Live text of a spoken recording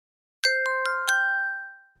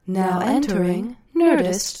Now entering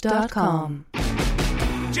Nerdist.com.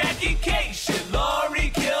 Jackie Cation,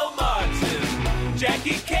 Laurie Kilmartin.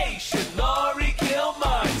 Jackie Cation, Laurie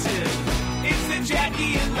Kilmartin. It's the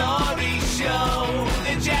Jackie and Laurie Show.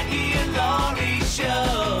 The Jackie and Laurie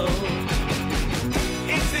Show.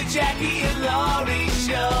 It's the Jackie and Laurie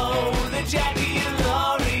Show. The Jackie and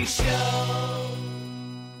Laurie Show.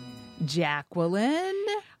 Jacqueline.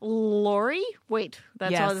 Lori? Wait,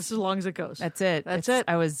 that's Yes. all. This as long as it goes. That's it. That's it.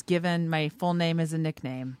 I was given my full name as a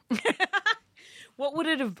nickname. What would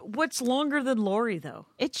it have? What's longer than Lori though?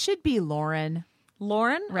 It should be Lauren,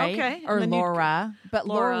 Lauren? right? Okay. Or And then you- Laura. But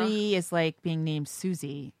Laura. Lori is like being named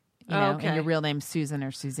Susie, you know, Okay. and your real name's Susan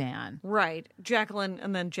or Suzanne. Right. Jacqueline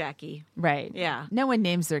and then Jackie. Right. Yeah. No one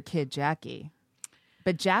names their kid Jackie.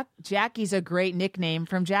 But Jackie's a great nickname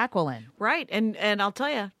from Jacqueline. Right. And I'll tell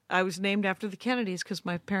you, I was named after the Kennedys because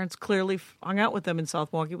my parents clearly hung out with them in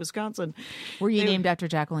South Milwaukee, Wisconsin. Were you They- named after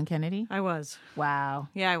Jacqueline Kennedy? I was. Wow.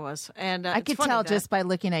 Yeah, I was. And I it's could funny tell that- just by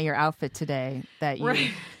looking at your outfit today that you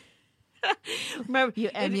Right. Remember,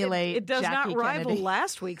 You emulate It does Jackie not rival Kennedy.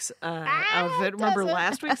 last week's outfit. Remember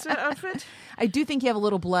last week's outfit? I do think you have a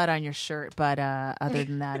little blood on your shirt, but other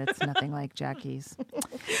than that, it's nothing like Jackie's.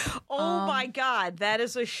 Oh my God, that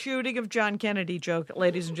is a shooting of John Kennedy joke,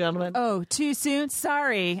 ladies and gentlemen. Oh, too soon?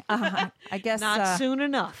 Sorry. I guess Not soon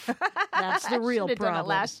enough. That's the real should've done it problem.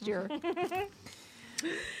 last year.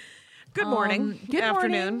 Good morning, good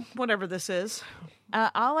afternoon, morning. whatever this is.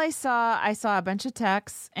 All I saw a bunch of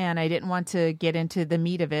texts, and I didn't want to get into the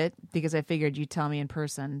meat of it because I figured you'd tell me in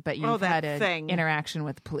person. But you've that had an thing. interaction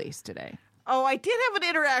with the police today. Oh, I did have an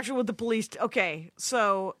interaction with the police. Okay,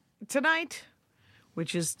 so tonight,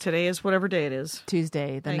 today is whatever day it is.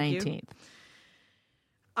 Tuesday, the Thank you. 19th.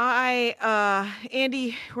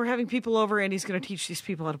 Andy, we're having people over. Andy's going to teach these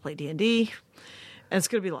people how to play D&D, and it's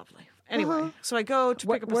going to be lovely. Anyway, so I go to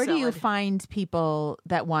pick up a Where do you salad. find people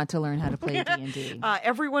that want to learn how to play D&D?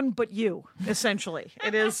 Everyone but you, essentially.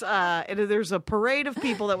 There's a parade of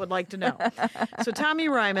people that would like to know. So Tommy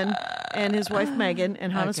Ryman and his wife Megan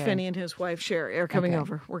and Hannes Okay. Finney and his wife Sherry are coming Okay.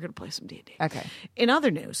 over. We're going to play some D&D. Okay. In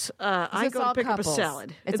other news, I it's go to all pick up a couples.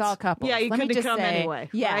 salad. It's all couples. Yeah, you Let me couldn't just come say, anyway.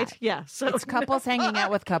 yeah. Right? Yeah. So It's couples hanging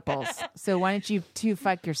out with couples. So why don't you two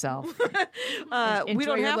fuck yourself? we enjoy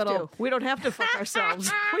don't your have little- to. We don't have to fuck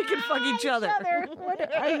ourselves. We can fuck each other.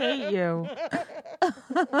 I hate you.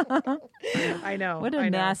 I know. What I a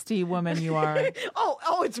know. nasty woman you are.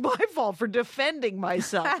 Oh, it's my fault for defending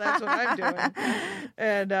myself. That's what I'm doing.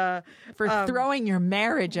 And For throwing your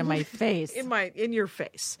marriage in my face. in your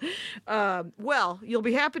face. Well, you'll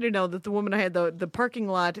be happy to know that the woman I had the parking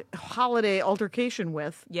lot holiday altercation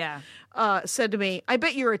with, Yeah. said to me, "I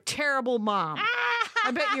bet you're a terrible mom. I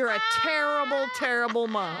bet you're a terrible, terrible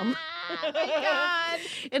mom." Oh my God.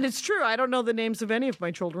 And it's true. I don't know the names of any of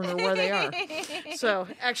my children or where they are. So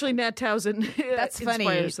actually, Nat Towson That's funny.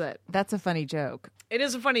 inspires that. That's a funny joke. It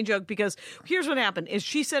is a funny joke because here's what happened: is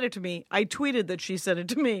she said it to me. I tweeted that she said it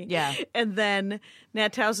to me. Yeah. And then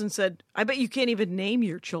Nat Towson said, "I bet you can't even name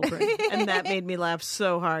your children," and that made me laugh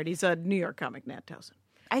so hard. He's a New York comic, Nat Towson.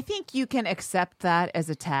 I think you can accept that as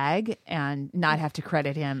a tag and not have to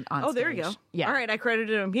credit him on Oh, there you stage. go. Yeah. All right, I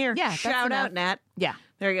credited him here. Yeah, that's Shout enough. out, Nat. Yeah.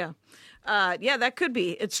 There you go. Yeah, that could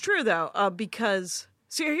be. It's true though, because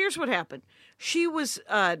see, here's what happened. She was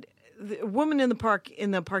the woman in the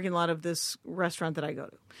parking lot of this restaurant that I go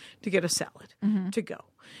to get a salad to go.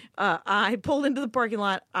 I pulled into the parking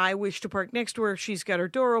lot. I wish to park next to her. She's got her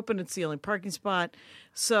door open. It's the only parking spot.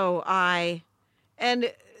 So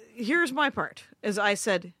and here's my part. As I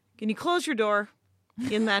said, "Can you close your door?"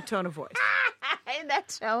 In that tone of voice. In that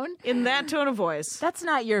tone? In that tone of voice. That's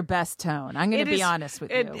not your best tone. I'm going It to be is- honest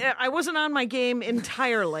with you. I wasn't on my game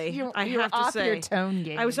entirely. I you were have to off say, your tone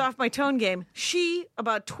game. I was off my tone game. She,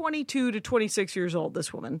 about 22 to 26 years old,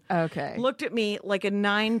 this woman, Okay. looked at me like a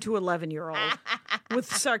 9 to 11-year-old with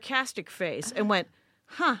sarcastic face and went,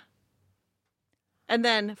 "Huh." And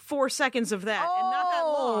then 4 seconds of that, and not that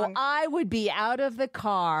long, I would be out of the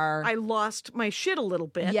car. I lost my shit a little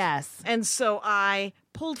bit. Yes. And so I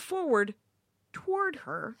pulled forward toward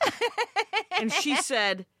her, and she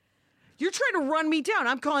said, "You're trying to run me down.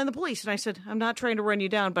 I'm calling the police." And I said, "I'm not trying to run you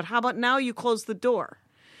down, but how about now you close the door?"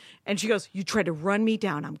 And she goes, "You tried to run me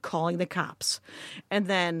down. I'm calling the cops." And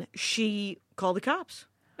then she called the cops.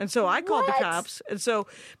 And so I called the What? cops. And so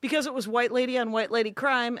because it was white lady on white lady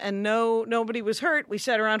crime and nobody was hurt, we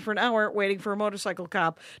sat around for an hour waiting for a motorcycle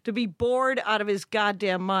cop to be bored out of his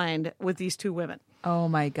goddamn mind with these two women. Oh,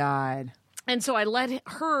 my God. And so I let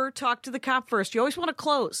her talk to the cop first. You always want to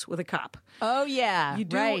close with a cop. Oh yeah, You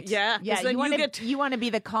do, right. yeah, 'cause yeah. then You want to be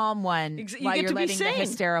the calm one You while get you're to be letting the sane.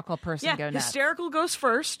 hysterical person Yeah, go nuts. hysterical goes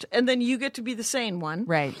first, and then you get to be the sane one.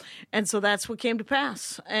 Right. And so that's what came to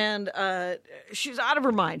pass. And she's out of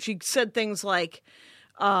her mind. She said things like,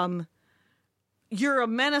 "You're a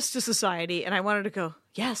menace to society," and I wanted to go,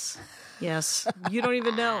 "Yes, yes. You don't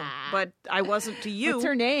even know, but I wasn't to you." What's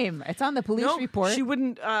her name? It's on the police No, report. she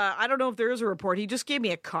wouldn't. I don't know if there is a report. He just gave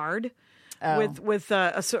me a card Oh. with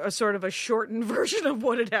a sort of a shortened version of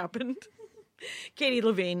what had happened. Katie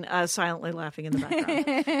Levine silently laughing in the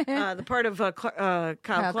background. The part of Kyle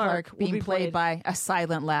Kyle Clark will being be played by a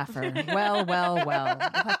silent laugher. Well. We'll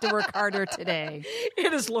have to work harder today.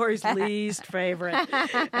 It is Lori's least favorite.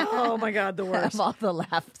 Oh my God, the worst. Of all the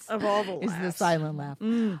laughs. Of all the Is the laughs. silent laugh.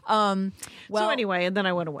 So anyway, and then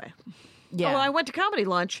I went away. yeah. Oh, well, I went to Comedy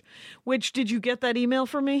Lunch, which, did you get that email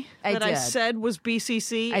from me? I that I did. said was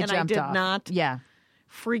BCC, and I jumped did off. not Yeah.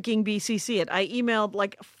 freaking BCC it. I emailed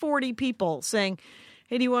like 40 people saying,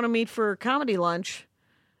 "Hey, do you want to meet for Comedy Lunch?"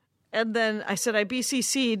 And then I said I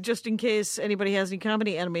BCC'd just in case anybody has any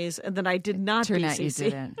comedy enemies, and then I did not Turn BCC. out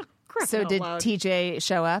you didn't. Crap So out did loud. TJ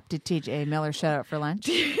show up? Did TJ Miller show up for lunch?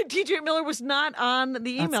 TJ Miller was not on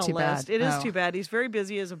the email too list. bad. It is Oh. too bad. He's very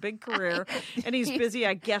busy. He has a big career, and he's busy,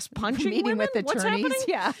 I guess, punching Meeting women? with What's attorneys? happening?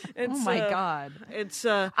 Yeah. It's, Oh my God. It's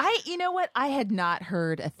You know what? I had not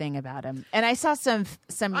heard a thing about him, and I saw some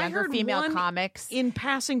I younger heard female one comics. in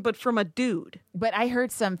passing, but from a dude. But I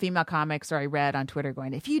heard some female comics, or I read on Twitter,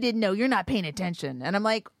 going, "If you didn't know, you're not paying attention." And I'm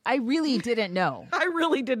like, I really didn't know. I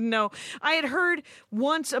really didn't know. I had heard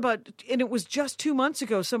once about, and it was just 2 months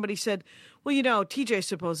ago, somebody said, "Well, you know, TJ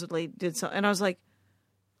supposedly did something." And I was like,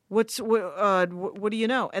 what do you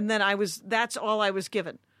know? And then that's all I was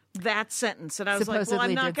given. That sentence. And I was like, well, Supposedly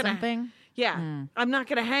I'm not did going to. something? Yeah. I'm not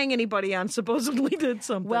going to hang anybody on supposedly did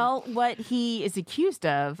something. Well, what he is accused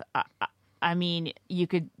of, I mean, you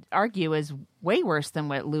could argue is way worse than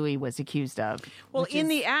what Louis was accused of. Well, which in is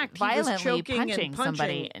the act, he was violently choking and punching punching.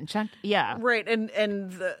 somebody and yeah. Right.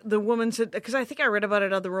 And the woman said, because I think I read about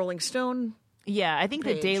it on the Rolling Stone. Yeah, I think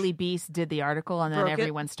the Page. Daily Beast did the article, and then Broke it.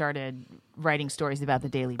 everyone started writing stories about the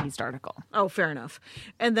Daily Beast article. Oh, fair enough.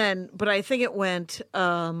 And then, but I think it went,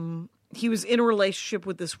 he was in a relationship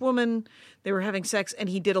with this woman. They were having sex, and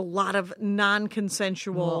he did a lot of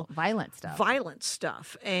non-consensual, Violent stuff. violent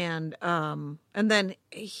stuff. And then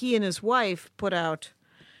he and his wife put out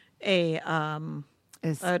a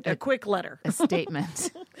quick letter. A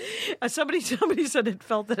statement. Somebody said it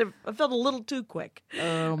felt a little too quick.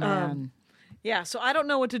 Oh, man. Yeah, so I don't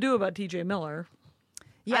know what to do about TJ Miller.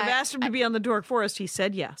 Yeah, I've asked him to be on the Dork Forest. He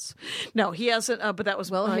said yes. No, he hasn't. But that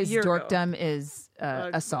was well, a his year ago. dorkdom is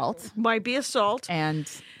assault, Might be assault and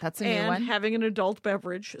that's a new and one. having an adult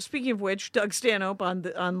beverage. Speaking of which, Doug Stanhope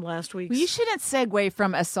on last week's. You shouldn't segue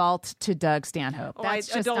from assault to Doug Stanhope. Oh, That's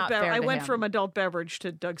just not fair I to went him. from adult beverage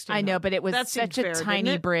to Doug Stanhope. I know, but it was That seemed such a fair, didn't tiny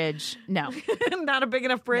it? bridge. No, Not a big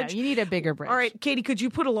enough no, bridge. you need a bigger bridge. All right, Katie, could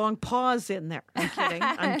you put a long pause in there? I'm kidding.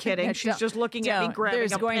 I'm kidding. No, She's don't- just looking at me don't. grabbing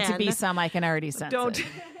There's a going pen. to be some I can already sense. Don't it.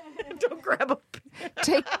 don't grab a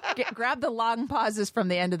pen. Grab the long pauses from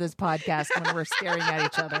the end of this podcast when we're staring at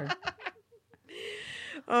each other.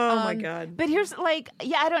 Oh my God. But here's I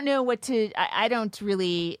don't know what to. I don't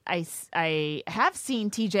really. I have seen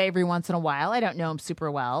TJ every once in a while. I don't know him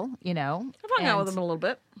super well, you know. I've hung out with him a little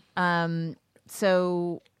bit.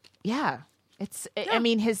 So yeah, I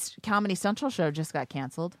mean, his Comedy Central show just got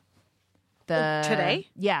canceled. Today?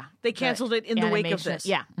 Yeah, They canceled it in the wake of animation- this.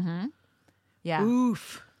 Yeah, yeah.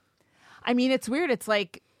 Oof. I mean, it's weird. It's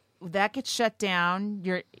like that gets shut down.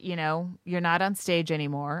 You're not on stage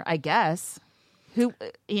anymore. I guess. Who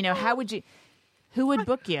would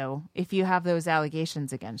book you if you have those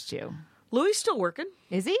allegations against you? Louis still working.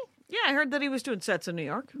 Is he? Yeah, I heard that he was doing sets in New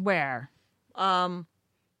York. Where?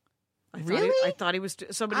 Really? I thought he was.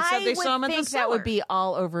 Somebody said they saw him at the think that Cellar. would be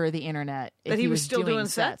all over the internet if That he was still doing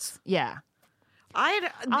sets. sets? Yeah.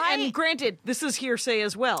 And granted, this is hearsay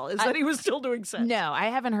as well. Is that he was still doing sets? No, I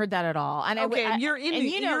haven't heard that at all. And Okay, and you're in the-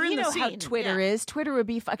 you know, you're in you the know how scene, Twitter yeah. is. Twitter would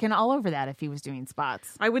be fucking all over that if he was doing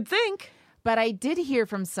spots. I would think. But I did hear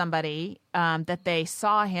from somebody that they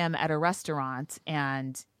saw him at a restaurant,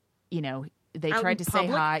 and they Out tried in to say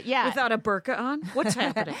public hi. Yeah, without a burqa on. What's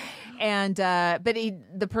happening? and but he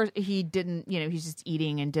didn't. He's just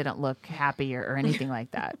eating and didn't look happy or anything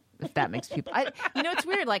like that. If that makes people, it's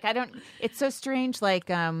weird. Like I don't. It's so strange. Like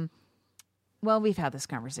well, we've had this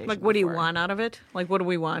conversation. Like, what do you before. want out of it? Like, what do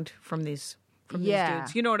we want from these? From these Yeah.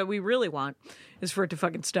 dudes? You know what we really want is for it to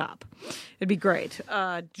fucking stop. It'd be great.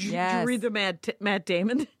 Did you Yes. read the Matt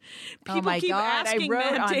Damon? People my keep God, I asking wrote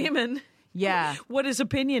Matt on- Damon. Yeah. what his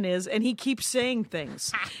opinion is, and he keeps saying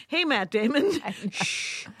things. Hey, Matt Damon.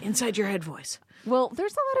 Shh. Inside your head voice. Well,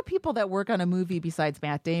 there's a lot of people that work on a movie besides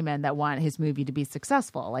Matt Damon that want his movie to be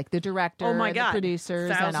successful, like the director, Oh my and God. the producers,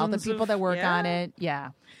 and all the Thousands people of- that work yeah. on it. Yeah.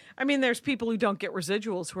 I mean, there's people who don't get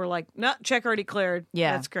residuals who are like, no, check already cleared.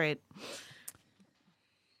 Yeah. That's great.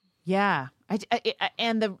 Yeah.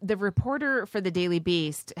 And the reporter for the Daily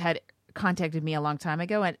Beast had contacted me a long time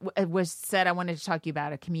ago and said I wanted to talk to you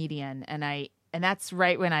about a comedian, and that's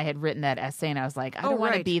right when I had written that essay, and I was like, I don't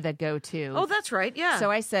want to right. be the go-to. Oh, that's right. Yeah.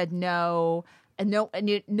 So I said no.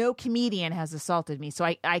 No comedian has assaulted me, so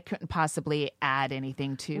I couldn't possibly add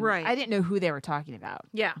anything to. Right. I didn't know who they were talking about.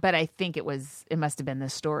 Yeah. but I think it must have been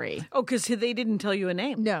this story. Oh, because they didn't tell you a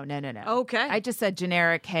name. No. Okay. I just said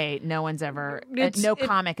generic. Hey, no one's ever.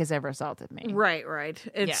 Comic has ever assaulted me. Right.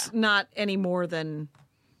 It's not any more than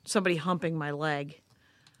somebody humping my leg.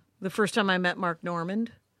 The first time I met Mark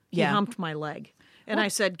Normand, he Yeah. humped my leg. And I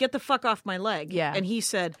said, get the fuck off my leg. Yeah. And he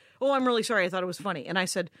said, oh, I'm really sorry. I thought it was funny. And I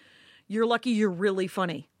said, you're lucky you're really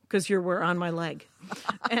funny because you were on my leg.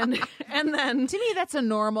 and then To me, that's a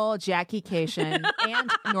normal Jackie Cation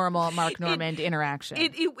and normal Mark Normand interaction.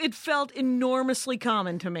 it felt enormously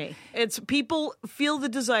common to me. It's people feel the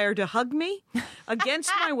desire to hug me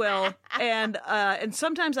against my will, and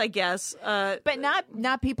sometimes I guess, but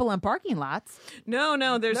not people in parking lots.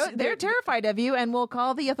 no, They're terrified of you and will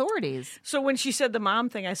call the authorities. So when she said the mom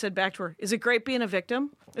thing, I said back to her, "Is it great being a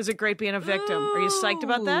victim? Is it great being a victim? Are you psyched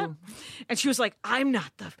about that?" And she was like, "I'm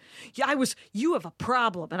not the. Yeah, I was. You have a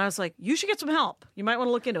problem." And I was like, "You should get some help. You might want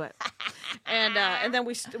to look into it." And then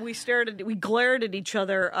we glared at each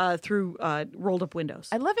other through rolled up windows.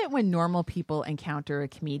 I love it when normal people encounter a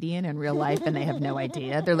comedian in real life and they have no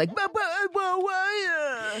idea. They're like,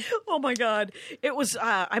 Oh my God. It was,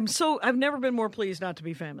 I've never been more pleased not to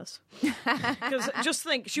be famous. Because just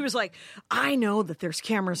think, she was like, I know that there's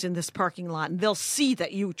cameras in this parking lot and they'll see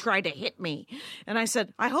that you tried to hit me. And I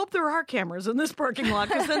said, I hope there are cameras in this parking lot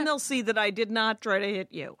because then they'll see that I did not try to hit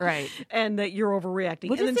you. Right. And that you're overreacting.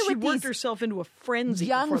 What and is then it she with worked these herself into a frenzy.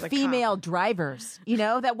 young before the female cop. drivers. You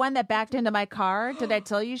know, that one that backed into my car? Did I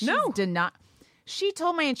tell you? No. She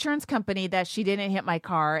told my insurance company that she didn't hit my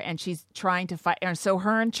car and she's trying to fight. And so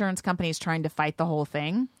her insurance company is trying to fight the whole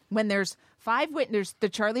thing. When there's 5 witnesses, the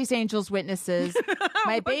Charlie's Angels witnesses,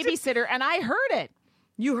 my babysitter, and I heard it.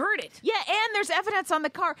 You heard it. Yeah, and there's evidence on the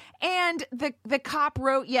car. And the cop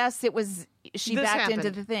wrote, yes, it was, she This backed happened.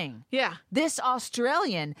 into the thing. Yeah. This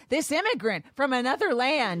Australian, this immigrant from another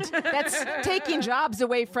land that's taking jobs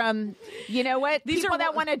away from, you know what, These people are-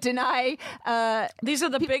 that want to deny. These are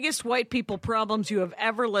the biggest white people problems you have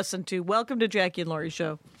ever listened to. Welcome to Jackie and Laurie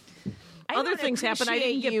Show. I Other don't things happen. I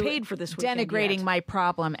didn't appreciate get you paid for this weekend denigrating yet. my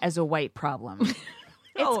problem as a white problem.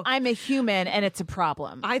 Oh. I'm a human and it's a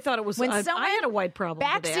problem. I thought it was. When I someone had a white problem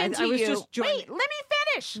backs today. into I was you. just joining. Wait, let me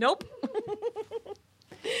finish. Nope.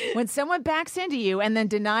 When someone backs into you and then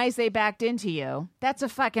denies they backed into you, that's a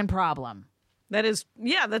fucking problem. That is,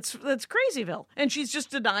 yeah, that's Crazyville, and she's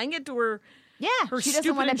just denying it to her. Yeah, her she doesn't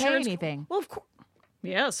stupid want to pay insurance- anything. Well, of course.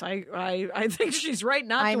 Yes, I think she's right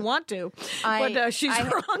not to want to, but she's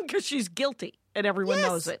wrong because she's guilty, and everyone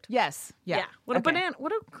knows it. Yes. Yeah. What a Okay. banana!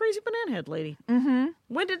 What a crazy banana head lady. Mm-hmm.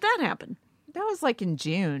 When did that happen? That was like in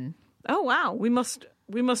June. Oh wow, we must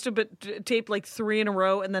have been taped like 3 in a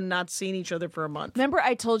row and then not seen each other for a month. Remember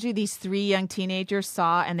I told you these 3 young teenagers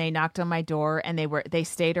saw and they knocked on my door and they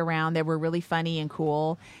stayed around. They were really funny and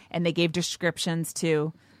cool and they gave descriptions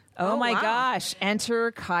to, oh my wow. gosh,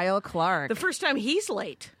 enter Kyle Clark. The first time he's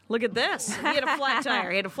late. Look at this. He had a flat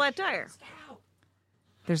tire.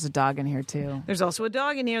 There's a dog in here too. There's also a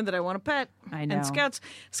dog in here that I want to pet. I know. And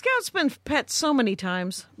Scout's been pet so many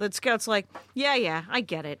times that Scout's like, yeah, I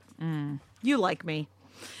get it. You like me.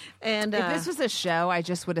 And If this was a show, I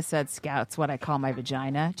just would have said Scout's what I call my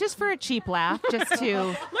vagina, just for a cheap laugh, just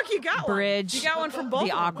to look, you got bridge one. You got one from both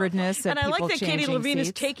the of them. awkwardness of And I like people that Katie changing Levine is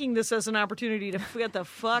seats. taking this as an opportunity to get the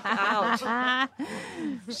fuck out.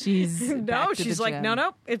 She's No, back to she's the like, gym.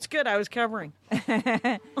 no, it's good. I was covering.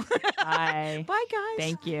 Bye. Bye, guys.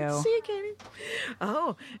 Thank you. See you, Katie.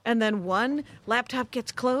 Oh, and then one laptop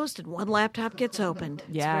gets closed and one laptop gets opened.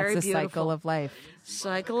 Yeah, very it's a beautiful. cycle of life.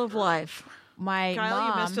 Cycle of life. My Kyle,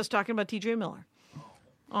 mom. you missed us talking about T.J. Miller.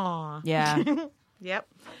 Aw. Yeah. Yep.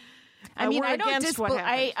 I mean, we're I don't against what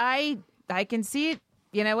happened. I can see it.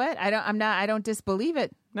 You know what? I don't disbelieve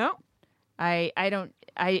it. No.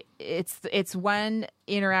 It's one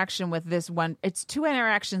interaction with this one. It's 2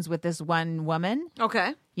 interactions with this one woman,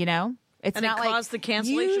 Okay. you know? It's And it not like caused the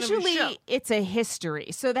cancellation of his usually show. it's a history.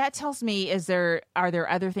 So that tells me, are there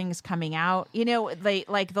other things coming out? You know,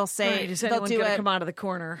 they'll say Right, is they'll anyone do going to come out of the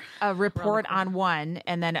corner a report on one,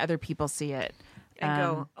 and then other people see it. and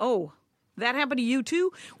go, oh, that happened to you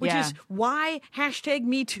too? Which Yeah. is why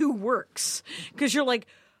 #MeToo works. Because you're like,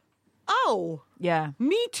 oh, Yeah.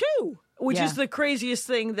 me too. Which Yeah. is the craziest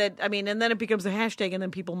thing that, I mean, and then it becomes a hashtag and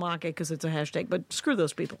then people mock it because it's a hashtag. But screw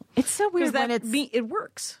those people. It's so weird when it's it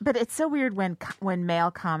works. But it's so weird when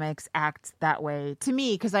male comics act that way to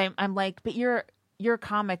me, because I'm like, but you're a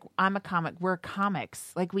comic, I'm a comic, we're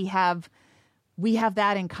comics. Like we have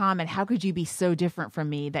that in common. How could you be so different from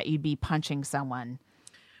me that you'd be punching someone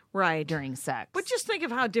Right. during sex? But just think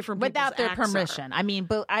of how different without their people's acts permission. I mean,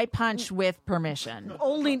 but I punch with permission. are.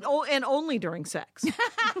 Only during sex.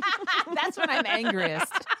 That's when I'm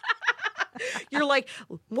angriest. You're like,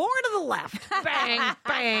 more to the left. Bang,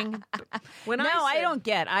 bang. When No, I I don't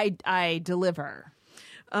get. I deliver.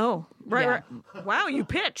 Oh, right, Yeah. right. Wow, you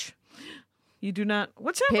pitch. You do not.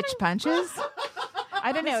 What's happening? Pitch punches.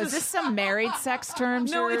 I don't know. Is this some married sex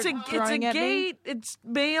terms? No, you're it's a throwing at me? gay. It's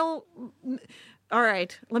male. All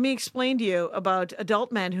right, let me explain to you about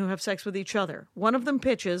adult men who have sex with each other. One of them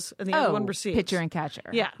pitches, and the other one receives. Pitcher and catcher.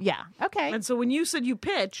 Yeah. Yeah. Okay. And so when you said you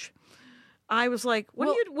pitch, I was like, "What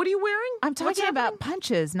Well, are you wearing?" I'm What's talking about happening?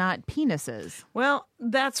 punches, not penises. Well,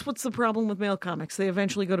 that's what's the problem with male comics. They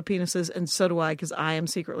eventually go to penises, and so do I, because I am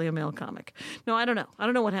secretly a male comic. No, I don't know. I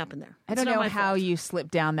don't know what happened there. I It's don't not know my how fault. you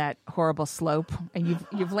slipped down that horrible slope and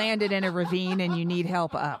you've landed in a ravine and you need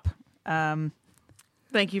help up.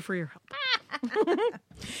 Thank you for your help.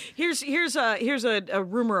 Here's a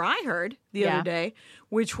rumor I heard the Yeah. other day,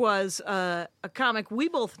 which was a comic we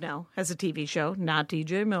both know has a TV show, not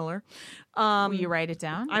DJ Miller. Will you write it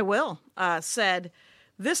down? I will. Said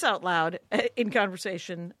this out loud in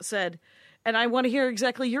conversation. Said, and I want to hear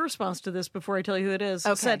exactly your response to this before I tell you who it is.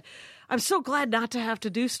 Okay. Said, I'm so glad not to have to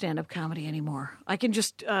do stand-up comedy anymore. I can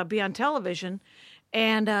just be on television,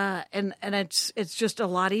 and it's just a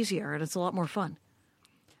lot easier and it's a lot more fun.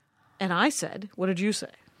 And I said, what did you say?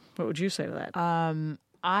 What would you say to that?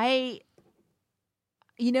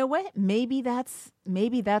 You know what? Maybe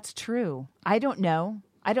that's true. I don't know.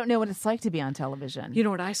 I don't know what it's like to be on television. You know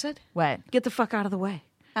what I said? What? Get the fuck out of the way.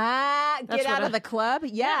 Get That's out what of the club?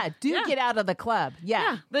 Yeah, Yeah. get out of the club.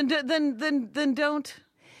 Yeah. Yeah. Then don't.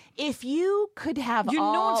 If you could have No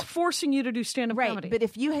all one's forcing you to do stand-up right, comedy. but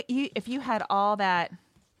if you had all that.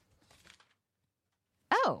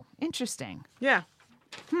 Oh, interesting. Yeah.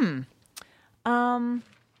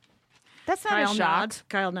 That's not a Kyle shock. nods.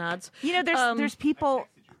 Kyle nods. You know, there's people.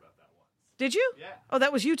 Did you? Yeah. Oh,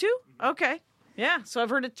 that was you too? Okay. Yeah. So I've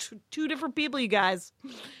heard it two different people, you guys.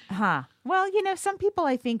 Huh. Well, you know, some people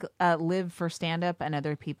I think live for stand up and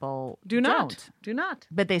other people Do not. don't. Do not.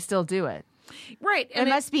 But they still do it. Right. It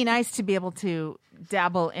must be nice to be able to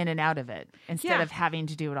dabble in and out of it instead Yeah. of having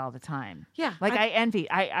to do it all the time. Yeah, Like I-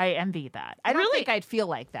 I envy that. I don't Really? think I'd feel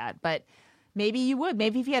like that, but maybe you would.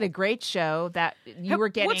 Maybe if you had a great show that you were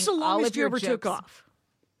getting What's the all longest of you your ever took jokes- off?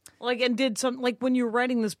 Like, and did some, like when you were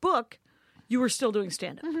writing this book, you were still doing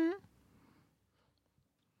stand-up. Mm-hmm.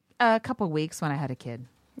 A couple weeks when I had a kid.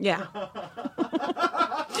 Yeah.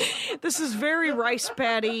 This is very rice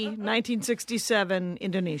paddy 1967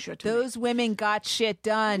 Indonesia to me. Those women got shit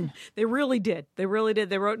done. They really did. They really did.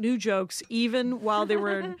 They wrote new jokes even while they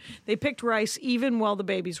were they picked rice even while the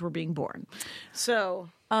babies were being born. So,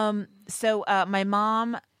 So my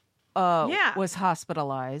mom Yeah. was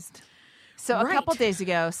hospitalized. So a Right. couple days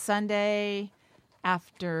ago, Sunday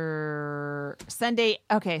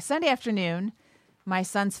afternoon, my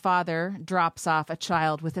son's father drops off a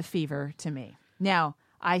child with a fever to me. Now,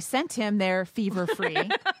 I sent him there fever-free,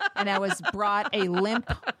 and I was brought a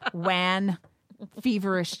limp, wan,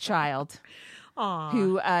 feverish child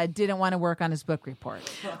who didn't want to work on his book report.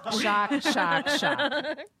 Shock, shock,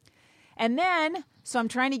 shock. And then, so I'm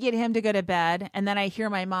trying to get him to go to bed, and then I hear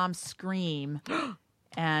my mom scream.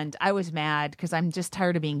 And I was mad because I'm just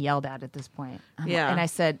tired of being yelled at this point. Yeah. And I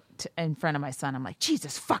said in front of my son, I'm like,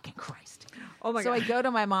 Jesus fucking Christ. oh my So god. I go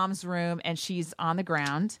to my mom's room and she's on the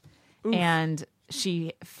ground and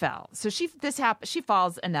she fell. So she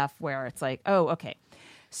falls enough where it's like, oh, okay.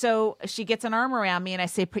 So she gets an arm around me and I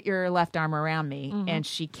say, put your left arm around me. And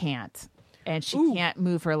she can't. And she can't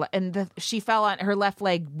move her. She fell on her left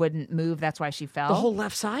leg wouldn't move. That's why she fell. The whole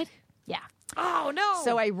left side? yeah. Oh no.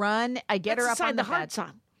 So I run, I get That's her the up side on the the heart's bed.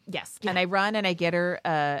 on. Yes. And I run and I get her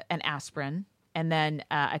an aspirin. And then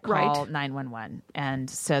I call Right. 911. And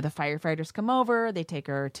so the firefighters come over. They take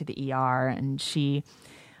her to the ER. And she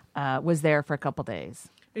was there for a couple days.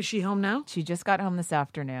 Is she home now? She just got home this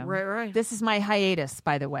afternoon. Right. This is my hiatus,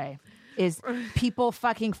 by the way. is people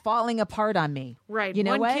fucking falling apart on me. Right. You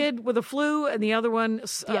know one what? kid with a flu and the other one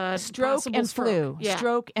Stroke possible and stroke. flu. Yeah.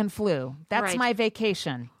 Stroke and flu. That's Right. my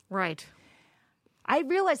vacation. Right. I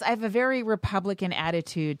realize I have a very Republican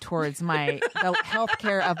attitude towards the health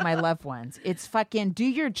care of my loved ones. It's fucking do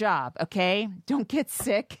your job, okay? Don't get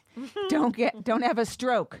sick. Don't have a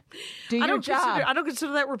stroke. Do your job. I don't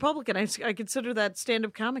consider that Republican. I consider that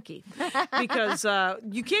stand-up comic-y because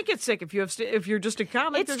you can't get sick if you're just a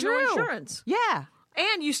comic. It's There's true. no insurance, Yeah.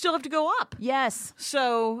 and you still have to go up. Yes.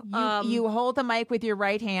 So You hold the mic with your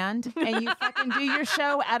right hand and you fucking do your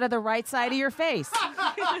show out of the right side of your face.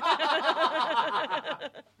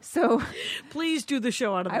 So please do the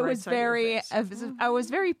show out of the I right was side of your very face. I was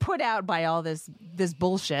very put out by all this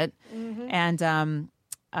bullshit. And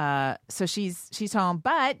so she's home,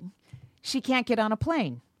 but she can't get on a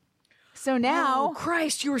plane. So now Oh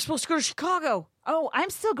Christ! You were supposed to go to Chicago, I'm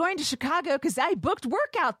still going to Chicago because I booked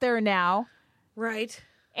work out there now. right?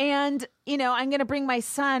 And, I'm going to bring my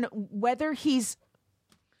son, whether he's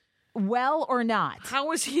well or not.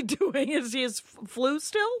 How is he doing? Is he his flu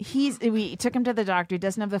still? We took him to the doctor. He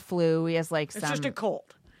doesn't have the flu. He has like It's just a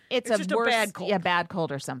cold. It's just a worse, bad cold. Yeah, bad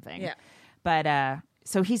cold or something. Yeah. But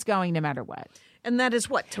so he's going no matter what. And that is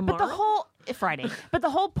what, tomorrow? But the whole Friday. But the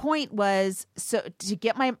whole point was to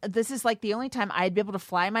get this is like the only time I'd be able to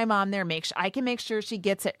fly my mom there. I can make sure she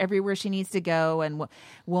gets it everywhere she needs to go, and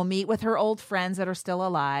we'll meet with her old friends that are still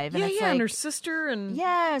alive. And yeah, it's yeah, like, and her sister and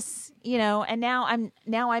yes, and now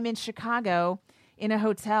I'm in Chicago in a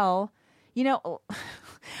hotel.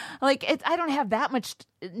 Like I don't have that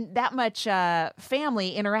much family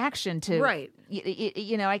interaction to Right. I You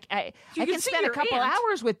can can see spend a your couple aunt.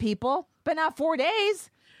 hours with people, but not 4 days.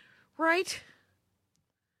 right.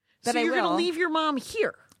 But so I you're going to will. leave your mom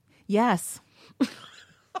here. Yes.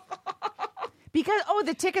 Because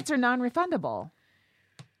the tickets are non-refundable.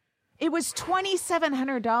 It was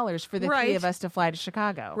 $2,700 for the three Right. of us to fly to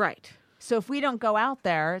Chicago. Right. So if we don't go out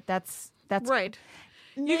there, that's Right.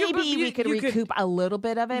 maybe we could recoup a little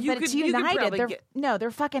bit of it, you but it's could- you could United. probably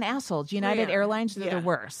They're fucking assholes. United They are. Airlines, they're Yeah. the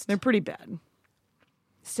worst. They're pretty bad.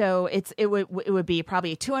 So it would be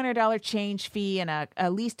probably a $200 change fee and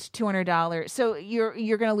at least $200. So you're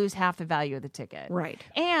going to lose half the value of the ticket, Right.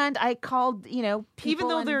 And I called people, Even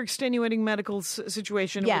though and they're extenuating medical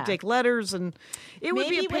situation, it Yeah. would take letters and it would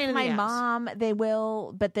maybe be a pain with in my the ass. mom they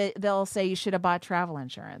will, but they'll say you should have bought travel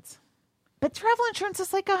insurance. But travel insurance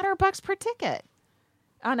is like $100 per ticket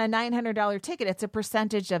on a $900 ticket. It's a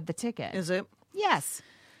percentage of the ticket. Is it? Yes.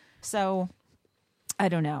 So I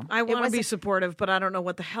don't know. I It want to wasn't- be supportive, but I don't know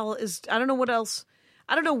what the hell is. I don't know what else.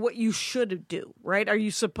 I don't know what you should do, right? Are you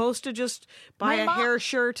supposed to just buy My a mom- hair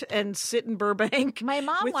shirt and sit in Burbank? My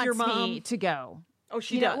mom with wants your mom? me to go. Oh,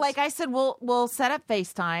 she You know, does. like I said, we'll set up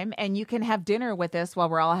FaceTime and you can have dinner with us while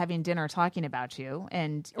we're all having dinner talking about you.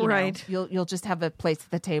 And Right. you'll just have a place at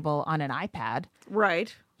the table on an iPad.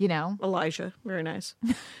 Right. Elijah, very nice.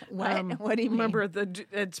 What do you mean? Remember,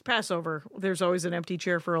 it's Passover. There's always an empty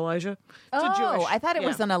chair for Elijah. It's a Jewish. I thought it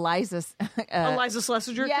was yeah. an Eliza's. Eliza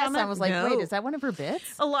Schlesinger Yes, comment? I was like, No. wait, is that one of her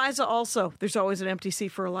bits? Eliza also. There's always an empty seat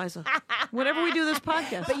for Eliza. Whenever we do this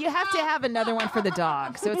podcast. But you have to have another one for the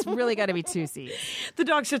dog, so it's really got to be 2 seats. The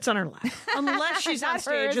dog sits on her lap. Unless she's on Not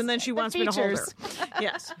stage hers, and then she the wants me to hold her. features.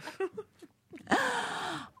 Yes.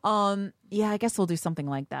 Yeah, I guess we'll do something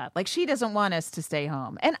like that. Like she doesn't want us to stay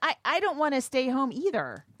home, and I don't want to stay home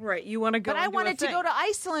either. Right. You want to go But I and do a wanted to thing. go to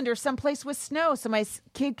Iceland or someplace with snow, so my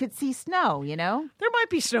kid could see snow. There might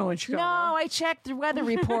be snow in Chicago. No, I checked the weather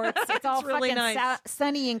reports. It's all really fucking nice.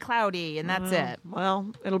 sunny and cloudy, and that's it.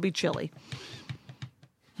 Well, it'll be chilly.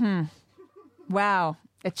 Wow,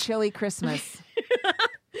 a chilly Christmas.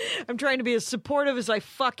 I'm trying to be as supportive as I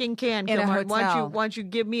fucking can. In a Come on, why hotel. don't you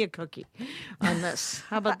give me a cookie on this?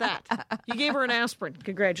 How about that? You gave her an aspirin.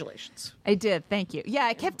 Congratulations. I did. Thank you. Yeah,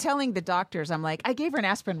 I kept telling the doctors, I'm like, I gave her an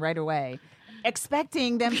aspirin right away,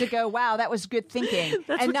 expecting them to go, wow, that was good thinking.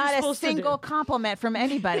 That's and what not you're a supposed to single do. compliment from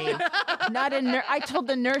anybody. Not a I told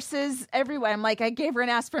the nurses everywhere, I'm like, I gave her an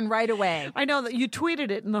aspirin right away. I know that you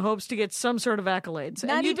tweeted it in the hopes to get some sort of accolades.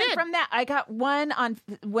 Not and you even did. from that. I got one on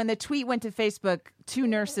when the tweet went to Facebook. 2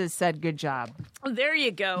 nurses said, good job. There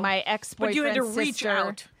you go. My ex-boyfriend, But you had to reach sister-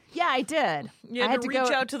 out. Yeah, I did. You I had to reach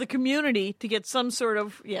go, out to the community to get some sort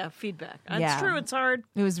of feedback. It's Yeah. true. It's hard.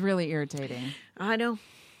 It was really irritating. I know.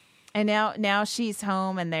 And now she's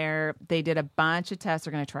home, and they did a bunch of tests.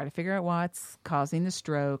 They're going to try to figure out what's causing the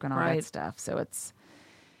stroke and all Right. that stuff. So it's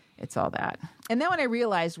all that. And then when I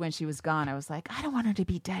realized when she was gone, I was like, I don't want her to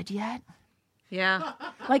be dead yet. Yeah.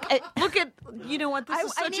 Like, Look at, you know what? This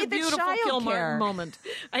is I such a need the beautiful Gil childcare. Martin moment.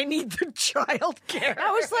 I need the child care.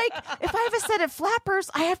 I was like, if I have a set of flappers,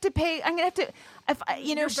 I have to pay. I'm gonna have to. If I,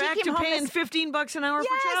 you know, You're she back came to home paying this- $15 an hour for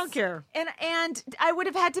childcare. and I would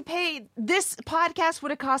have had to pay. This podcast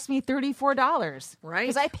would have cost me $34, Right.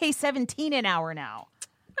 Because I pay $17 an hour now.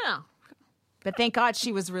 Yeah. But thank God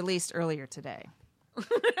she was released earlier today.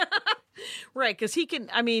 Right, because he can.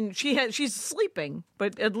 I mean, she's sleeping,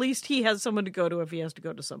 but at least he has someone to go to if he has to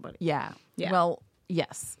go to somebody. Yeah. Yeah. Well,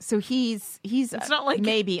 yes. So he's not like-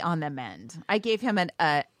 maybe on the mend. I gave him an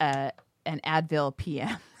Advil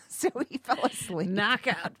PM, so he fell asleep.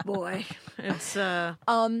 Knockout boy. It's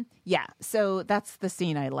Yeah. So that's the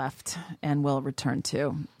scene I left and will return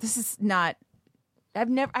to. This is not. I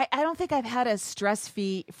don't think I've had a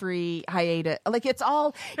stress-free hiatus. Like, it's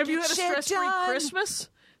all. Have you had a shit stress-free done. Christmas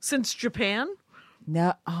since Japan?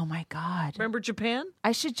 No. Oh my God. Remember Japan?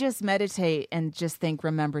 I should just meditate and just think,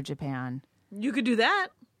 remember Japan. You could do that.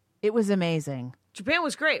 It was amazing. Japan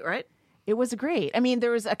was great, right? It was great. I mean,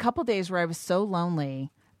 there was a couple days where I was so lonely,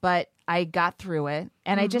 but I got through it,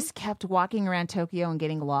 and I just kept walking around Tokyo and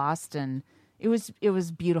getting lost, and it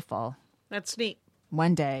was beautiful. That's neat.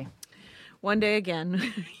 One day, again,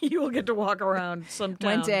 you will get to walk around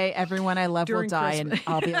sometime. one day, everyone I love will During die, Christmas.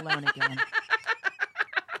 and I'll be alone again.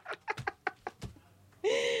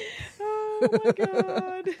 Oh my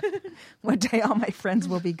God. One day, all my friends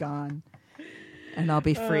will be gone, and I'll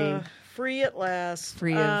be free, Free at last.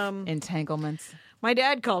 free of entanglements. My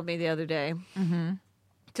dad called me the other day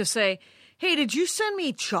to say, "Hey, did you send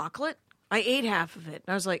me chocolate? I ate half of it." And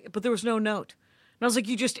I was like, "But there was no note." And I was like,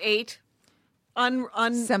 "You just ate?"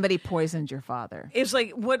 Somebody poisoned your father. It's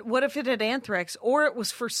like, what if it had anthrax or it was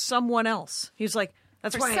for someone else? He's like,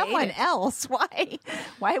 "That's For why I ate someone it." else? Why?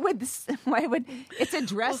 Why would it's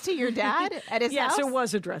addressed to your dad at his Yes, house? it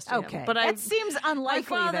was addressed to Okay, him. But that seems my unlikely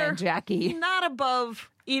father, then, Jackie. not above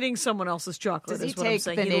eating someone else's chocolate. Does he is what I'm take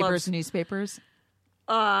saying. the He neighbors' loves- newspapers?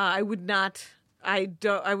 I would not. I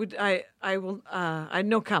don't. I would. I will. I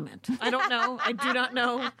no comment. I don't know. I do not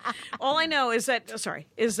know. All I know is that.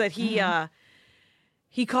 Is that he.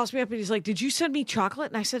 He calls me up and he's like, "Did you send me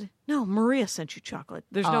chocolate?" And I said, "No, Maria sent you chocolate.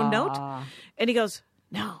 There's no note." And he goes,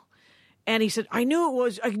 "No." And he said, I knew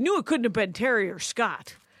it couldn't have been Terry or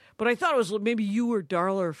Scott, but I thought it was maybe you or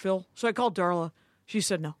Darla or Phil. So I called Darla. She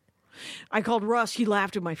said no. I called Russ. He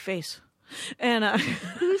laughed in my face. And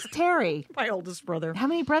Who's Terry? my oldest brother. How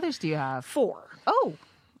many brothers do you have? 4. Oh,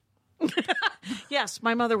 Yes,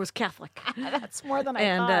 my mother was Catholic. that's more than I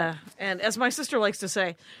And thought. and as my sister likes to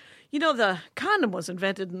say, you know, the condom was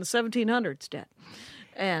invented in the 1700s, Dad.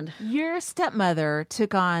 And Your stepmother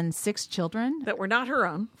took on 6 children? that were not her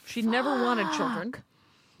own. She never wanted children.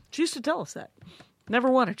 She used to tell us that. Never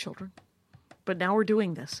wanted children. But now we're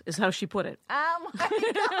doing this, is how she put it. Oh my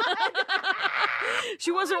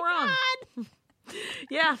She wasn't wrong. God.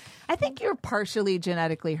 Yeah. I think you're partially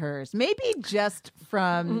genetically hers. Maybe just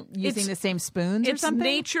from using the same spoons or It's something.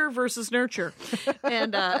 nature versus nurture.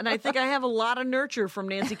 And I think I have a lot of nurture from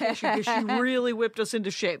Nancy Kasher because she really whipped us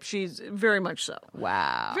into shape. She's very much so.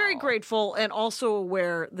 Wow. Very grateful and also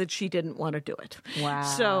aware that she didn't want to do it. Wow.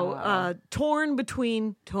 So torn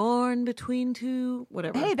between 2,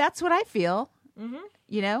 whatever. Hey, that's what I feel. Mm-hmm.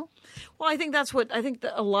 You know? Well, I think that's what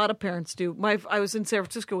that a lot of parents do. I was in San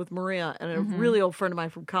Francisco with Maria, and a Mm-hmm. really old friend of mine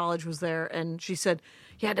from college was there, and she said,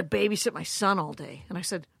 "You had to babysit my son all day." And I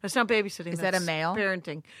said, "That's not babysitting. Is that a that's male?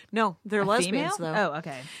 Parenting? No, they're lesbians Female? though." Oh,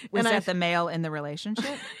 okay. Was And that I- the male in the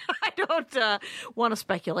relationship? I don't want to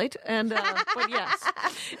speculate, and but yes,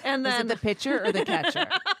 and Was then it the pitcher or the catcher?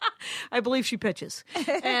 I believe she pitches,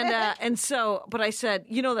 and so, but I said,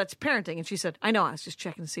 "You know, that's parenting," and she said, "I know. I was just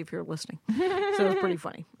checking to see if you were listening." So it was pretty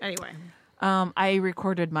funny. Anyway. I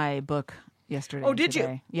recorded my book yesterday. Oh, did you?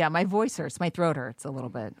 today. Yeah, my voice hurts. My throat hurts a little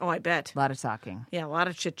bit. Oh, I bet. A lot of talking. Yeah, a lot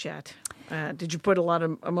of chit chat. Did you put a lot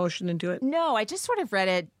of emotion into it? No, I just sort of read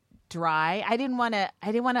it dry. I didn't want to,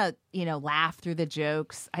 laugh through the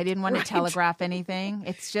jokes. I didn't want Right. to telegraph anything.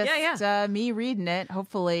 It's just Yeah. me reading it.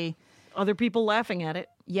 Hopefully, Other people laughing at it.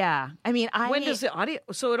 yeah. I mean, When does the audio?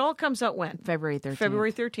 So it all comes out when? February 13th.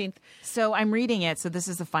 February 13th. So I'm reading it. So this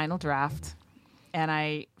is the final draft, and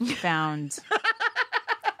I found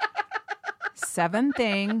 7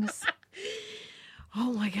 things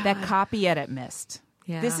Oh my god. that copy edit missed.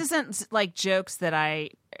 Yeah. This isn't like jokes that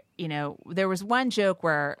there was one joke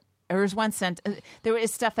where there was one there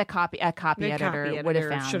was stuff that a copy The copy editor would have editor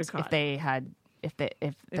found should have caught. if they had if it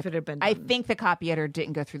had been I done. think the copy editor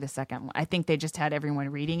didn't go through the second one. I think they just had everyone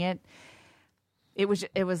reading it. It was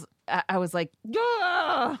I was like,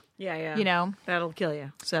 yeah, Yeah. you know. That'll kill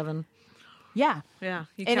you. 7. Yeah. Yeah,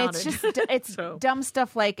 you And counted. it's just it's So. dumb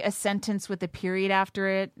stuff like a sentence with a period after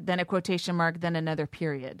it, then a quotation mark, then another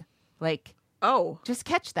period. Like, Oh, just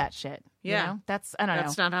catch that shit. Yeah. You know? That's I don't know.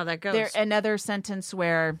 that's not how that goes. There another sentence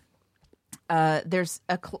where there's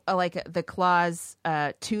the clause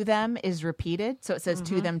to them is repeated, so it says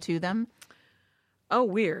Mm-hmm. to them. Oh,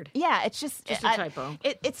 weird. Yeah, it's just a typo.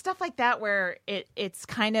 It's stuff like that where it's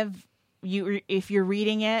kind of if you're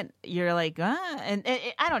reading it, you're like, and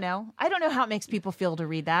I don't know. I don't know how it makes people feel to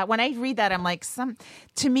read that. When I read that, I'm like,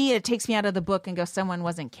 to me, it takes me out of the book and goes, someone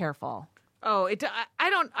wasn't careful. Oh, I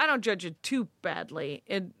don't judge it too badly.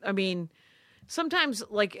 I mean, sometimes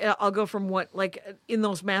like I'll go from what like in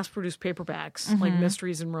those mass-produced paperbacks, like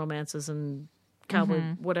mysteries and romances and cowboy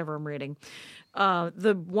whatever I'm reading,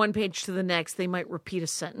 the one page to the next, they might repeat a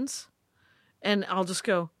sentence, and I'll just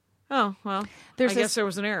go, oh well, I guess there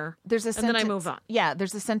was an error. There's a and sentence, then I move on. Yeah,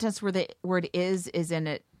 there's a sentence where the word is in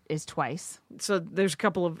it is twice. So there's a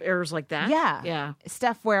couple of errors like that. Yeah.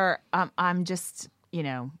 Stuff where I'm just,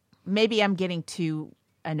 maybe I'm getting too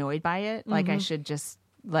annoyed by it. Like I should just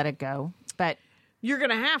let it go. But You're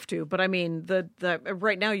gonna have to, but I mean, the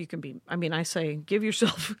right now you can be. I mean, I say give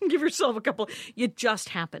yourself a couple. It just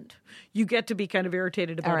happened. You get to be kind of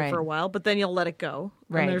irritated about it Right. for a while, but then you'll let it go,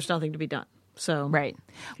 Right. and there's nothing to be done. So right.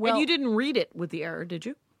 Well, and you didn't read it with the error, did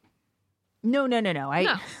you? No. No.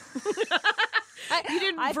 You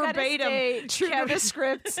didn't I've gotta verbatim stay true to the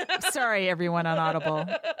script. Sorry, everyone on Audible.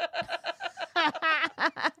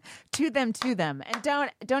 to them, and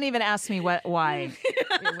don't even ask me why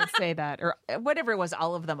it would say that or whatever it was.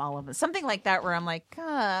 All of them, something like that. Where I'm like,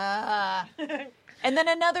 And then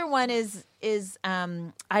another one is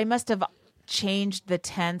I must have changed the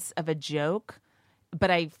tense of a joke,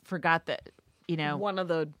 but I forgot that One of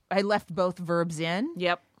the I left both verbs in.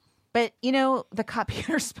 yep. But the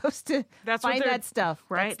copyer's supposed to That's what find they're- that stuff,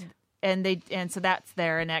 right. And so that's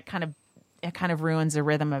there, and that kind of ruins the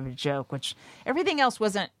rhythm of a joke, which everything else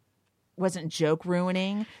wasn't joke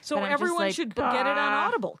ruining. So but I'm just everyone like, should get it on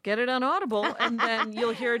Audible. Get it on Audible, and then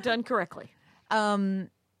you'll hear it done correctly.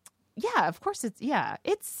 Yeah, of course it's I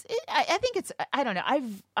think it's I don't know.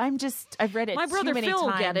 I've read it. My brother too many Phil will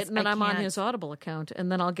times. get it, and then I I'm on can't- his Audible account, and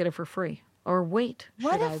then I'll get it for free. Or wait,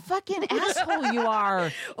 What should a I? fucking asshole you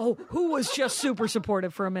are! Oh, who was just super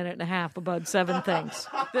supportive for a minute and a half about 7 things?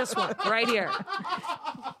 This one, right here.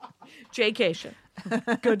 Jaycation.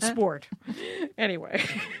 Good sport. Anyway.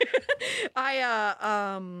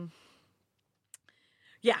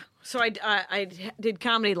 Yeah, so I did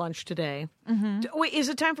comedy lunch today. Wait, is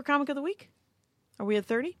it time for Comic of the Week? Are we at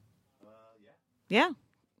 30? Yeah.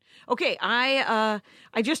 Okay, I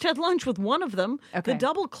just had lunch with one of them. Okay. The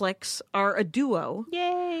Double Clicks are a duo.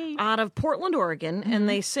 Yay! Out of Portland, Oregon, and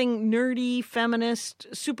they sing nerdy, feminist,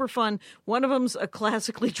 super fun. One of them's a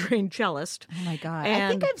classically trained cellist. Oh my god! I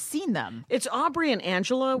And think I've seen them. it's Aubrey and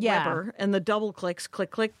Angela Yeah. Weber, and the Double Clicks,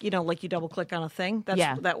 click, click. Like you double click on a thing.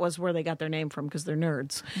 That was where they got their name from because they're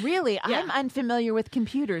nerds. Really, I'm unfamiliar with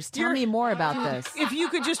computers. Tell me more about this. If you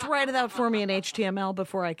could just write it out for me in HTML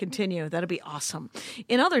before I continue, that'd be awesome.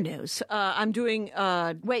 In other news, I'm doing.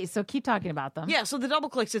 Wait, so keep talking about them. Yeah, so the Double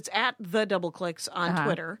Clicks, it's at the Double Clicks on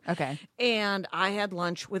Twitter. Okay. And I had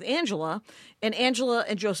lunch with Angela, and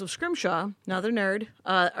Joseph Scrimshaw, another nerd,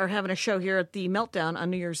 are having a show here at the Meltdown on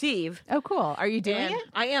New Year's Eve. Oh, cool. Are you doing And it?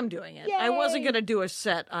 I am doing it. I wasn't Yay. going to do a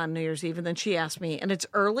set on New Year's Eve, and then she asked me, and it's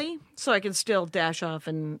early, so I can still dash off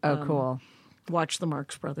and Cool. watch the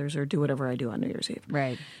Marx Brothers or do whatever I do on New Year's Eve.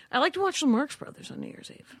 Right. I like to watch the Marx Brothers on New Year's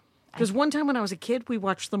Eve. Because one time when I was a kid, we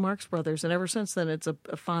watched the Marx Brothers, and ever since then, it's a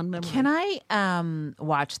fond memory. Can I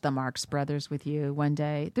watch the Marx Brothers with you one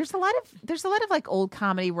day? There's a lot of like old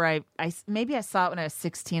comedy where I maybe I saw it when I was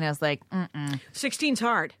 16. I was like, 16's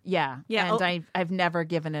hard. yeah, Yeah, and I've never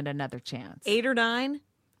given it another chance. 8 or 9,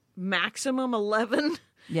 maximum 11.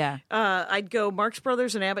 Yeah. I'd go Marx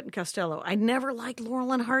Brothers and Abbott and Costello. I never liked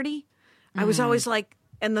Laurel and Hardy. I was always like,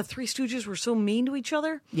 and the Three Stooges were so mean to each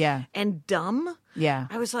other. Yeah. And dumb. Yeah.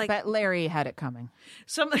 I was like, but Larry had it coming.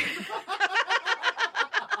 some.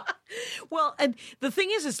 Well, and the thing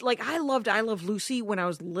is like I loved I Love Lucy when I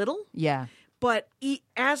was little, Yeah. but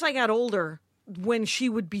as I got older, when she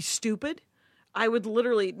would be stupid, I would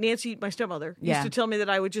literally Nancy, my stepmother, used Yeah. to tell me that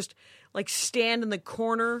I would just like stand in the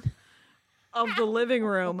corner of the living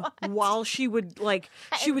room while she would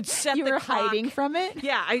set You the were clock. hiding from it?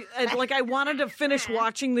 Yeah, I wanted to finish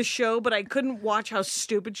watching the show, but I couldn't watch how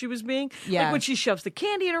stupid she was being. Yeah. Like when she shoves the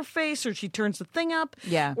candy in her face, or she turns the thing up,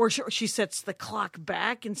 Yeah. or she sets the clock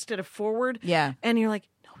back instead of forward. Yeah. and you're like,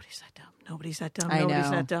 nobody's that dumb. Nobody's that dumb. I Nobody's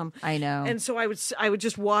know. that dumb. I know. And so I would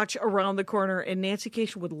just watch around the corner, and Nancy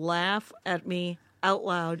Cation would laugh at me out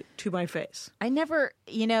loud to my face. I never,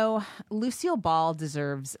 Lucille Ball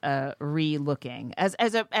deserves a re-looking as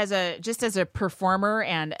a performer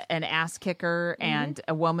and an ass kicker and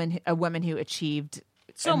a woman who achieved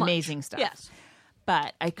So much. amazing stuff. Yes.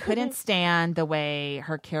 But I couldn't stand the way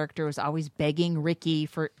her character was always begging Ricky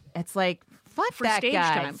for. It's like, fuck For that stage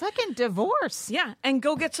guy, time. fucking divorce. Yeah, and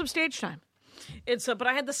go get some stage time. But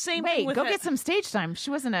I had the same thing Wait, with go it. get some stage time.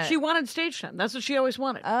 She wasn't a. She wanted stage time. That's what she always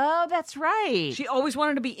wanted. Oh, that's right. She always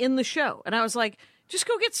wanted to be in the show, and I was like, just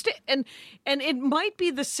go get and it might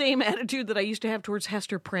be the same attitude that I used to have towards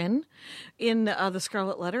Hester Prynne in The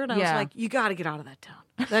Scarlet Letter, and I was Yeah. like, you got to get out of that town.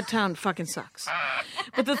 That town fucking sucks.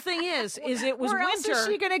 But the thing is it was Where else winter is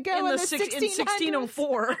she gonna go in the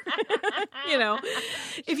 1604.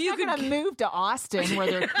 If you You're could gonna move to Austin where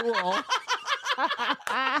they're cool.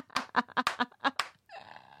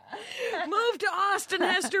 move to Austin,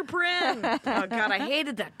 Hester Prynne. Oh, God, I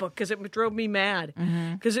hated that book because it drove me mad.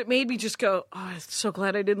 Because it made me just go, oh, I'm so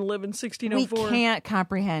glad I didn't live in We 1604. can't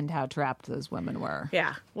comprehend how trapped those women were.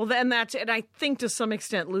 Yeah. Well, then that's it. I think to some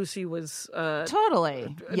extent Lucy was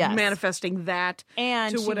Totally. Yes. manifesting that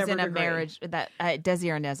And to she was whatever in a degree. marriage that Desi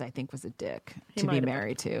Arnaz, I think, was a dick to might be have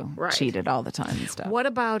married to. Right. Cheated all the time and stuff. What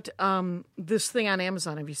about this thing on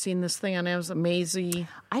Amazon? Have you seen this thing on Amazon? Maisie.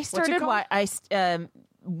 I What's it started called?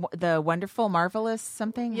 the Wonderful, Marvelous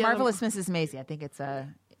something. Yeah, Marvelous Mrs. Maisie. I think it's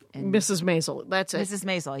Mrs. Maisel. That's it. Mrs.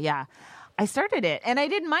 Maisel. Yeah. I started it and I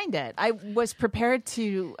didn't mind it. I was prepared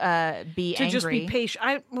to be to angry. just be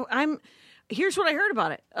patient. I'm. Here's what I heard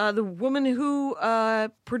about it. The woman who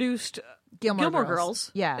produced Gilmore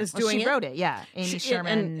Girls, Yeah. is Well, doing she it. wrote it. Yeah. Amy She-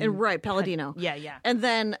 Sherman. and right, Palladino. Yeah. And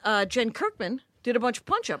then Jen Kirkman did a bunch of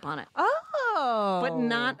punch up on it. Oh. But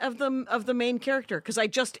not of the main character, because I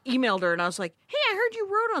just emailed her and I was like, "Hey, I heard you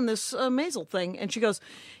wrote on this Maisel thing," and she goes,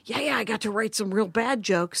 "Yeah, I got to write some real bad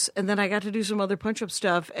jokes, and then I got to do some other punch up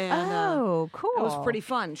stuff, and Oh, cool. it was pretty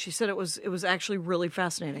fun." She said it was actually really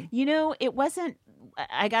fascinating. It wasn't.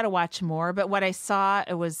 I got to watch more, but what I saw,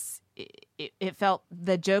 it felt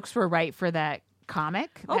the jokes were right for that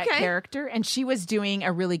comic, that Okay. character, and she was doing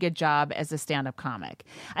a really good job as a stand-up comic.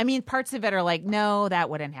 I mean, parts of it are like, no, that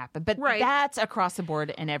wouldn't happen, but Right. that's across the board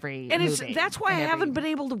in every And movie. that's why I in every- haven't been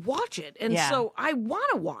able to watch it. And Yeah. so I want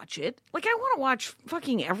to watch it. Like, I want to watch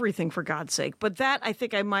fucking everything, for God's sake. But that I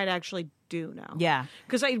think I might actually do now. Yeah.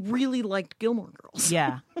 Because I really liked Gilmore Girls.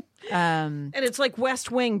 Yeah. And it's like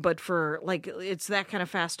West Wing, but for, like, it's that kind of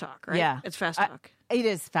fast talk, right? Yeah. It's fast talk. It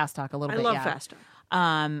is fast talk a little I bit. love yeah. fast talk.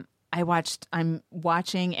 I'm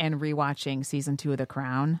watching and rewatching season 2 of The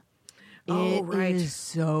Crown. Oh, It right. is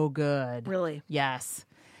so good. Really? Yes.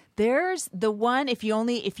 There's the one, if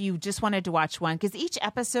you just wanted to watch one, because each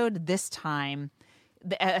episode this time,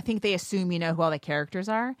 I think they assume you know who all the characters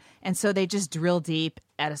are, and so they just drill deep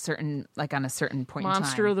at on a certain point in time.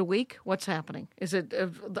 Monster of the Week? What's happening? Is it?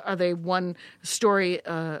 Are they one story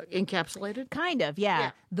encapsulated? Kind of,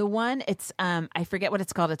 yeah. The one, it's I forget what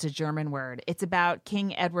it's called. It's a German word. It's about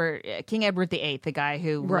King Edward VIII, the guy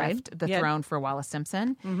who Right. left the Yeah. throne for Wallace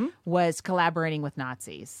Simpson, was collaborating with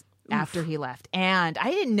Nazis after he left. And I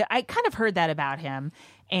didn't know. I kind of heard that about him.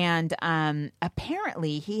 And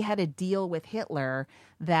apparently, he had a deal with Hitler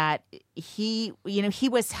that he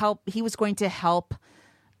was going to help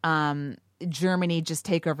Germany just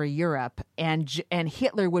take over Europe, and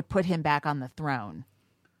Hitler would put him back on the throne.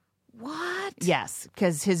 What? Yes,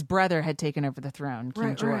 because his brother had taken over the throne, King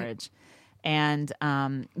Right, George, right. and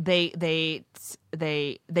they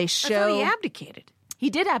I show thought he abdicated. he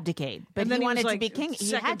did abdicate, but And then he he was wanted to like, be king. He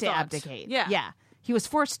second had to thoughts. abdicate. Yeah. he was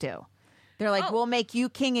forced to. They're like, Oh. we'll make you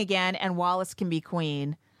king again, and Wallace can be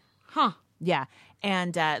queen. Huh. Yeah.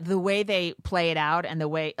 And the way they play it out, and the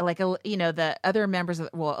way, the other members of,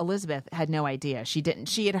 Elizabeth had no idea. She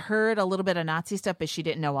had heard a little bit of Nazi stuff, but she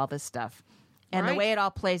didn't know all this stuff. And the Right. way it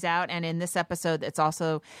all plays out, and in this episode, it's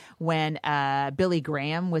also when Billy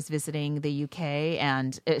Graham was visiting the UK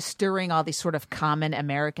and stirring all these sort of common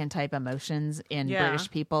American type emotions in Yeah. British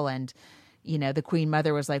people. And, the Queen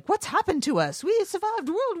Mother was like, "What's happened to us? We survived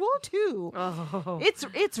World War II." Oh.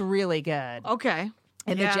 It's really good. Okay.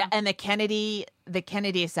 And Yeah. the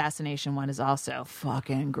Kennedy assassination one is also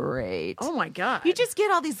fucking great. Oh my God. You just get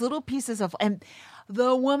all these little pieces of, and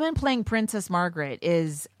the woman playing Princess Margaret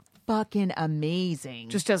is fucking amazing.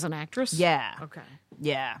 just as an actress? yeah, Okay.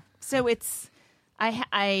 yeah. So it's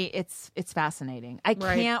fascinating. I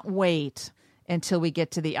Right. can't wait until we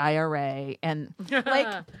get to the IRA and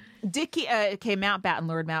like Dickie, Mountbatten,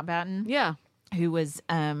 Lord Mountbatten, Yeah. who was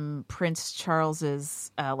Prince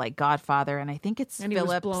Charles's godfather, and I think it's And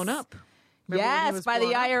Phillips. he was blown up. Remember when he Yes, was by the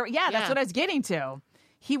blown up? IRA. Yeah, that's Yeah. what I was getting to.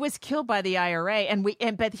 He was killed by the IRA,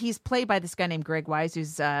 but he's played by this guy named Greg Wise,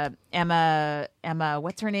 who's Emma.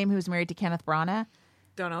 What's her name? Who's married to Kenneth Branagh?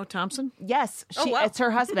 Don't know, Thompson? Yes, wow. it's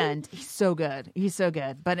her husband. He's so good.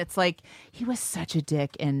 But it's like he was such a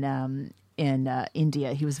dick in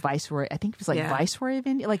India. He was viceroy. I think he was like viceroy of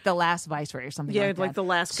India, like the last viceroy or something. Yeah, like like that. the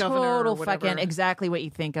last governor. Total or whatever. fucking exactly what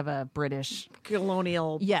you think of a British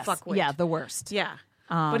colonial fuckwit. Yeah, the worst. Yeah.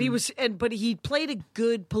 But he played a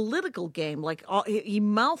good political game. Like he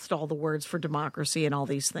mouthed all the words for democracy and all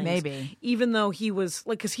these things. Maybe. Even though he was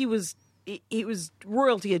like, because he was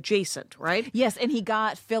royalty adjacent, right? Yes, and he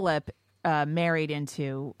got Philip married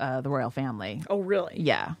into the royal family. Oh, really?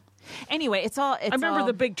 Yeah. Anyway, I remember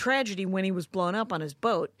the big tragedy when he was blown up on his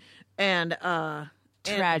boat, and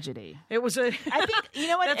tragedy. It was a. I think you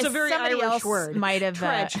know what. That's a very somebody Irish else word. Might have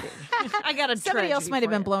tragedy. I got a. Somebody else might have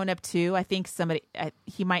for been you. blown up too. I think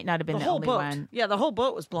he might not have been the whole only boat. one. Yeah, the whole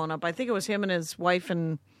boat was blown up. I think it was him and his wife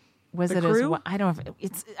and. Was the it crew? I don't know if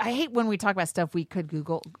it's. I hate when we talk about stuff we could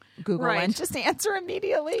Google Right. and just answer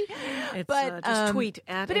immediately. It's, But just tweet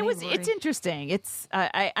at. But it's interesting. It's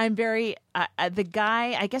I'm very the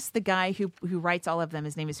guy. I guess the guy who writes all of them.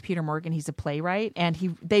 His name is Peter Morgan. He's a playwright, and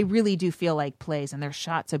they really do feel like plays, and they're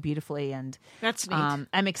shot so beautifully. And That's neat.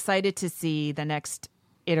 I'm excited to see the next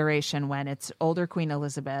iteration when it's older Queen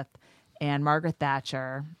Elizabeth and Margaret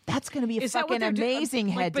Thatcher. That's going to be a Is that what fucking they're amazing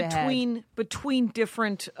like head to head. between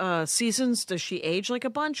different seasons? Does she age like a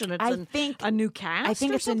bunch? And it's a new cast. I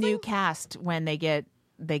think or it's a new something? cast when they get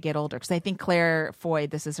older, because I think Claire Foy.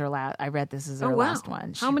 This is her last. I read this is her last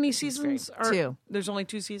one. How many she's seasons are two? There's only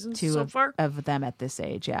 2 seasons Two so far. of them at this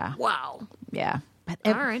age. Yeah, Wow. yeah. But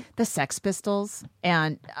All right. the Sex Pistols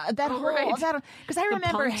and that whole right. because I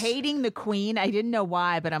remember punks. hating the Queen. I didn't know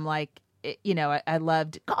why, but I'm like. I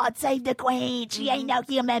loved God Save the Queen. She ain't no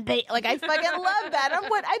human being. Like I fucking love that.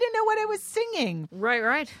 I didn't know what I was singing.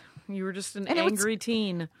 Right. You were just an angry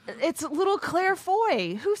teen. It's little Claire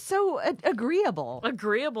Foy, who's so agreeable.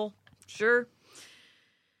 Agreeable. Sure.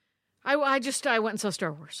 I went and saw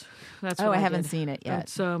Star Wars. That's what I I haven't did. seen it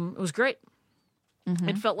yet. It was great.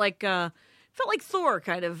 It felt like Thor,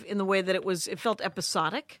 kind of, in the way that it felt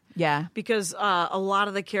episodic. Yeah. Because a lot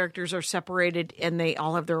of the characters are separated and they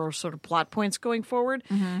all have their own sort of plot points going forward.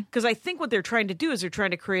 Because I think what they're trying to do is they're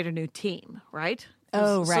trying to create a new team, right?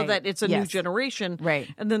 Oh, So right. that it's a new Yes. generation. Right.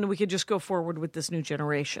 And then we could just go forward with this new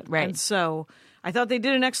generation. Right. And so I thought they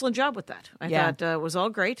did an excellent job with that. I Yeah. thought it was all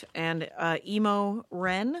great. And Emo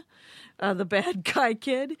Ren, the bad guy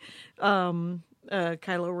kid,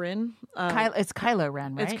 Kylo Ren. It's Kylo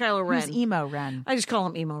Ren, right? It's Kylo Ren. Who's Emo Ren? I just call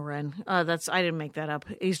him Emo Ren. I didn't make that up.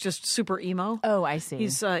 He's just super emo. Oh, I see.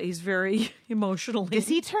 He's very emotional. Does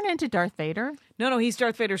he turn into Darth Vader? No, he's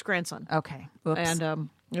Darth Vader's grandson. Okay. Oops. And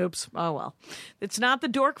oops. Oh well. It's not the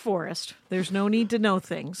Dork Forest. There's no need to know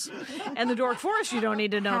things. And the Dork Forest, you don't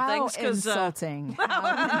need to know How things because insulting.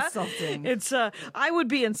 How insulting. it's. I would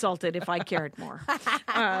be insulted if I cared more,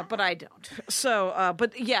 but I don't. So,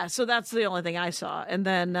 but yeah. So that's the only thing I saw. And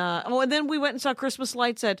then, and then we went and saw Christmas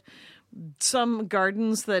lights at some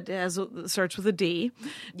gardens that starts with a D,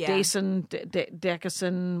 Yeah. Dason,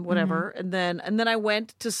 Decison, whatever. And then I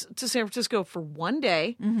went to San Francisco for one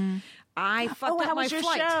day. I fucked up how my was your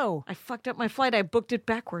flight. show? I fucked up my flight. I booked it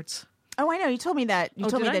backwards. Oh, I know. You told me that. You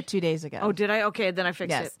told me did I? that 2 days ago. Oh, did I? Okay, then I fixed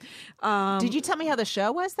Yes. it. Did you tell me how the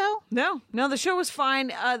show was, though? No, the show was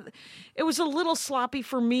fine. It was a little sloppy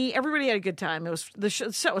for me. Everybody had a good time. The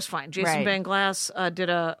set was fine. Jason Right. Van Glass did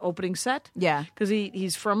a opening set. Yeah. because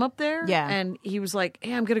he's from up there. Yeah. and he was like,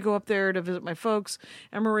 "Hey, I'm going to go up there to visit my folks."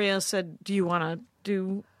 And Maria said, "Do you want to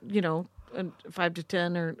do a 5 to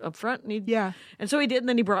 10 or up front?" And Yeah. and so he did. And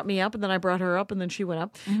then he brought me up, and then I brought her up, and then she went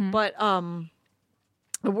up. But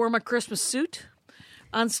I wore my Christmas suit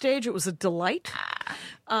on stage. It was a delight.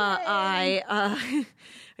 I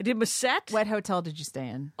did my set. What hotel did you stay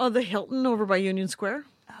in? Oh, the Hilton over by Union Square.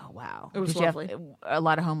 Oh, wow. It was Did you have lovely. a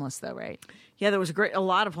lot of homeless, though, right? Yeah, there was a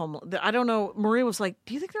lot of homeless. I don't know. Maria was like,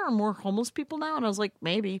 "Do you think there are more homeless people now?" And I was like,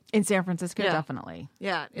 "Maybe." In San Francisco, Yeah. definitely.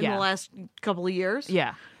 Yeah, in Yeah. the last couple of years.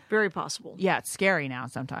 Yeah. very possible. Yeah, it's scary now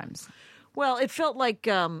sometimes. Well, it felt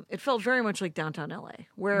very much like downtown LA,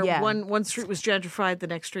 where Yeah. one street was gentrified, the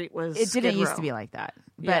next street was. It didn't Skid used Row. to be like that.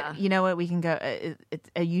 But Yeah. you know what? We can go.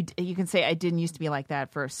 You can say I didn't used to be like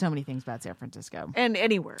that for so many things about San Francisco. And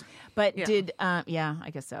anywhere. But Yeah. yeah, I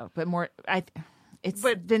guess so. But more, it's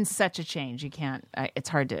But- been such a change. You can't. It's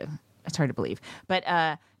hard to believe. But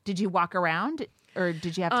did you walk around or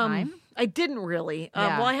did you have time? I didn't really.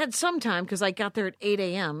 Yeah. Well, I had some time because I got there at 8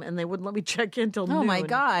 a.m. and they wouldn't let me check in till noon. Oh my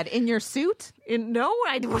God! In your suit? No,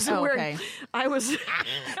 I wasn't Oh, wearing. okay. I was.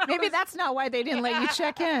 Maybe that's not why they didn't let you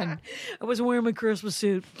check in. I wasn't wearing my Christmas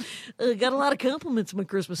suit. Got a lot of compliments in my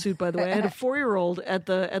Christmas suit, by the way. I had a 4-year-old at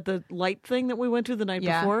the light thing that we went to the night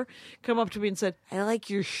Yeah. before come up to me and said, "I like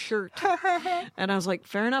your shirt," and I was like,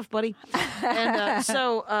 "Fair enough, buddy." And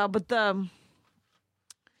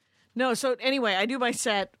no. So anyway, I do my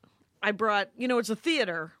set. I brought, it's a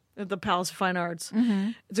theater at the Palace of Fine Arts.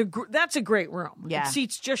 Mm-hmm. That's a great room. Yeah. It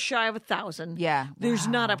seats just shy of 1,000. Yeah. There's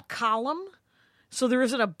Wow. not a column, so there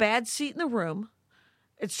isn't a bad seat in the room.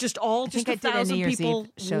 It's just all just think I did a 1,000 New Year's people.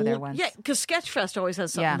 Eve show there once. Yeah, because Sketchfest always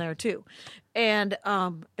has something Yeah. there too, and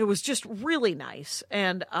it was just really nice.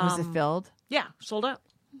 And Was it filled? yeah, sold out.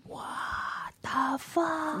 The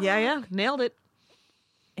fuck? Yeah, nailed it.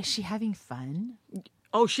 Is she having fun?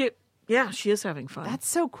 Oh shit, yeah, she is having fun. That's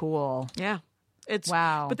so cool. Yeah. It's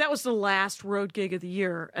Wow. But that was the last road gig of the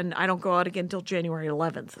year, and I don't go out again until January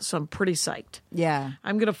 11th, so I'm pretty psyched. Yeah.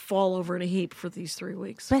 I'm going to fall over in a heap for these 3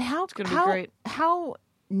 weeks. But how It's going to be great. How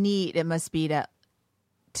neat it must be to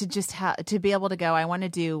just to be able to go. I want to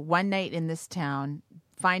do one night in this town.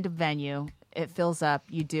 Find a venue. It fills up.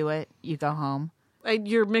 You do it. You go home.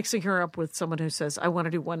 You're mixing her up with someone who says, I want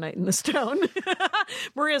to do one night in this town.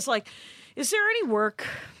 Maria's like, is there any work?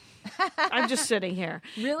 I'm just sitting here.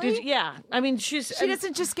 Really? Yeah. I mean, she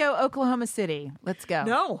doesn't just go Oklahoma City. Let's go.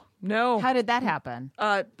 No. How did that happen?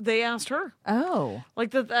 They asked her. Oh.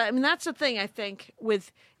 Like I mean, that's the thing I think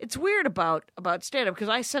with it's weird about stand up because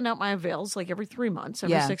I send out my avails like every 3 months,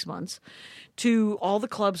 every Yeah. 6 months to all the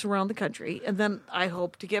clubs around the country, and then I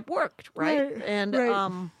hope to get worked, right? Right, And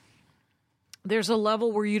right. there's a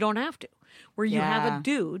level where you don't have to, where you have Yeah. a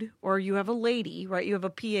dude or you have a lady, right? You have a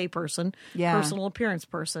PA person, Yeah. personal appearance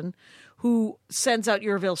person, who sends out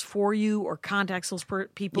your avails for you or contacts those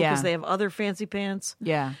people because Yeah. they have other fancy pants.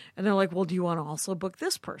 Yeah. And they're like, well, do you want to also book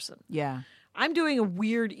this person? Yeah. I'm doing a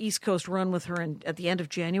weird East Coast run with her at the end of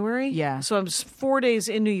January. Yeah. So I'm 4 days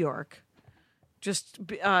in New York, just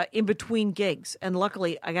in between gigs. And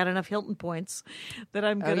luckily, I got enough Hilton points that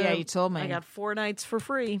I'm going to. Oh, yeah, you told me. I got 4 nights for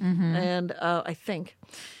free. And I think,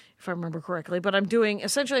 if I remember correctly. But I'm doing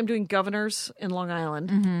Governors in Long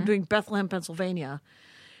Island. I'm doing Bethlehem, Pennsylvania.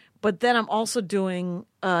 But then I'm also doing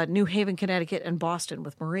New Haven, Connecticut, and Boston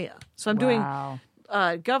with Maria. So I'm Wow.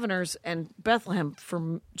 doing Governors and Bethlehem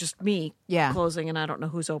for just me Yeah. closing, and I don't know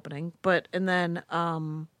who's opening.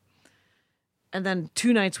 And then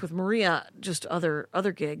 2 nights with Maria, just other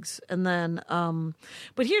gigs. And then,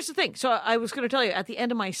 but here's the thing. So I was going to tell you at the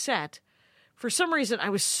end of my set, for some reason, I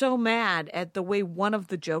was so mad at the way one of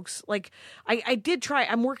the jokes, like I did try.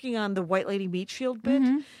 I'm working on the White Lady Meat Shield bit,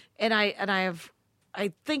 and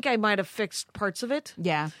I think I might have fixed parts of it.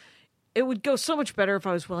 Yeah. It would go so much better if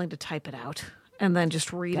I was willing to type it out and then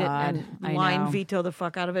just read God, it I and line know. veto the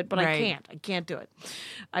fuck out of it. But Right. I can't do it.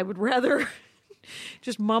 I would rather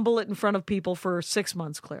just mumble it in front of people for 6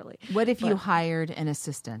 months, clearly. What if you hired an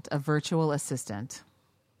assistant, a virtual assistant,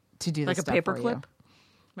 to do Like this a stuff for you? paperclip?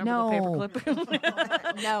 Remember No. the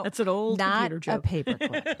paperclip? No, That's an old not computer joke. a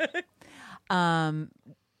paperclip.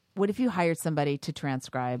 What if you hired somebody to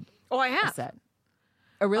transcribe Oh, I a have. set?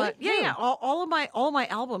 Oh, really? Yeah. All of my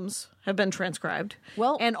albums have been transcribed.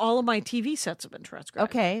 Well- and all of my TV sets have been transcribed.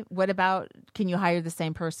 Okay. What about? Can you hire the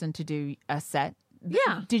same person to do a set?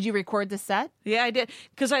 Yeah. Did you record the set? Yeah, I did.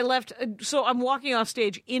 Because I left. So I'm walking off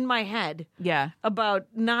stage in my head. Yeah. About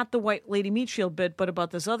not the White Lady Meat Shield bit, but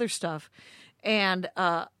about this other stuff. And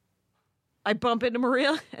I bump into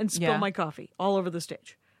Maria and spill Yeah. my coffee all over the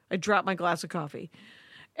stage. I drop my glass of coffee.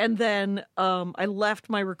 And then I left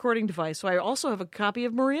my recording device. So I also have a copy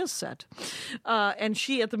of Maria's set. And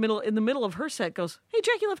she in the middle of her set goes, "Hey,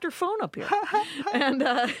 Jackie left her phone up here." And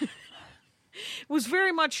it was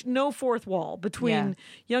very much no fourth wall between Yeah.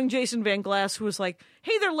 young Jason Van Glass, who was like,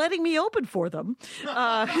 "Hey, they're letting me open for them,"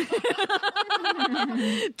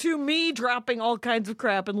 to me dropping all kinds of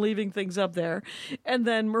crap and leaving things up there. And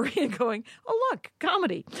then Maria going, "Oh, look,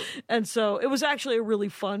 comedy." And so it was actually a really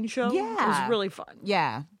fun show. It Yeah. was really fun.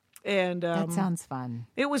 Yeah. And That sounds fun.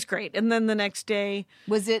 it was great. And then the next day,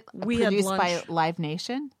 Was it We had produced by lunch. Live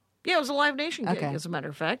Nation? yeah, it was a Live Nation gig, Okay. as a matter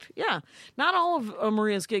of fact. Yeah. Not all of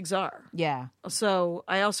Maria's gigs are. Yeah. So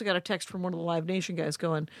I also got a text from one of the Live Nation guys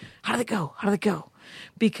going, "How did it go? How did it go?"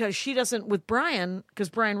 Because she doesn't with Brian, because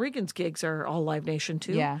Brian Regan's gigs are all Live Nation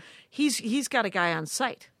too. Yeah. He's got a guy on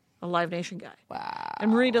site, a Live Nation guy. Wow.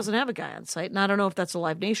 And Maria doesn't have a guy on site, and I don't know if that's a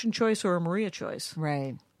Live Nation choice or a Maria choice,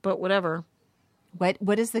 Right. but whatever. What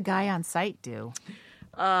does the guy on site do?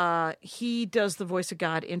 He does the Voice of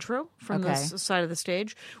God intro from Okay. this side of the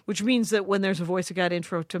stage, which means that when there's a Voice of God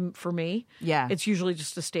intro for me, Yeah. it's usually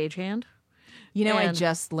just a stagehand. You know, I And-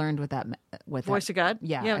 just learned what that what Voice that, of God?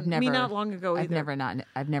 Yeah, Yeah, I've never. me not long ago I've either.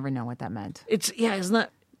 I've never known what that meant. It's isn't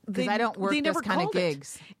that Because I don't work they those never kind of called it.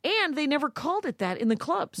 gigs. And they never called it that in the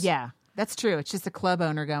clubs. Yeah, that's true. It's just a club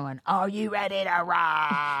owner going, "Are you ready to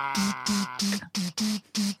rock?"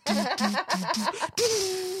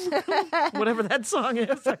 Whatever that song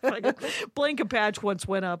is. Blanca Patch once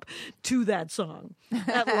went up to that song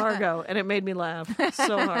at Largo, and it made me laugh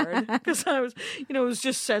so hard because I was, it was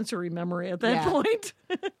just sensory memory at that Yeah. point.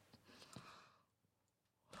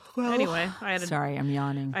 Anyway, Sorry, I'm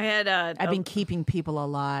yawning. I had I've been keeping people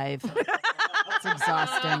alive. It's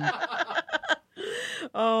exhausting.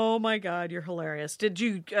 Oh my God, you're hilarious. Did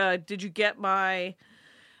you get my?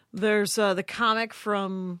 There's the comic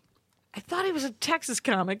from. I thought he was a Texas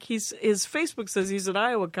comic. His Facebook says he's an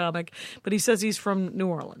Iowa comic, but he says he's from New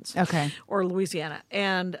Orleans, Okay. or Louisiana.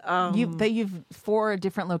 And You've 4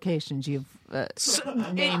 different locations. You've named it's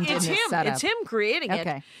in this him. setup. It's him creating it.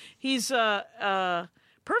 Okay. He's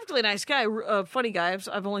perfectly nice guy, funny guy.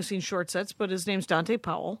 I've only seen short sets, but his name's Dante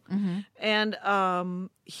Powell, and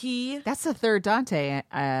he That's the third Dante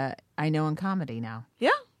I know in comedy now. yeah.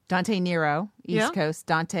 Dante Nero, East Yeah. Coast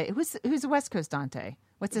Dante. Who's the West Coast Dante?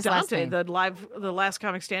 What's his last Dante, name? the last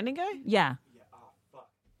comic standing guy. Yeah.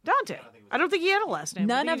 Dante. I don't think he had a last name.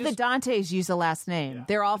 None I of think the he Dantes use a last name.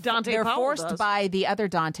 They're all Dante they're Powell forced does. by the other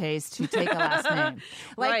Dantes to take a last name.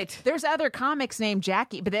 Like Right. there's other comics named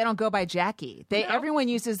Jackie, but they don't go by Jackie. Everyone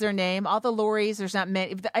uses their name. All the Lauries, there's not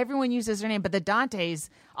many. Everyone uses their name, but the Dantes,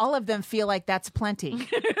 all of them feel like that's plenty.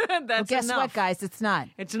 That's Guess enough. what, guys? It's not.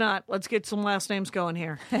 It's not. Let's get some last names going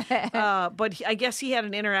here. But I guess he had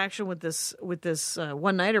an interaction with this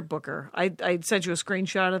one nighter booker. I sent you a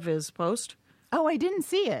screenshot of his post. Oh, I didn't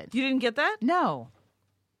see it. You didn't get that? No.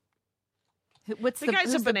 What's The guy's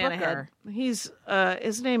a who's the banana booker? head. He's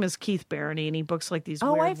his name is Keith Barony, and he books like these.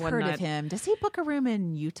 Oh, weird I've heard one-night- of him. Does he book a room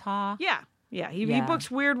in Utah? Yeah, yeah. He Yeah. books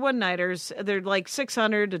weird one nighters. They're like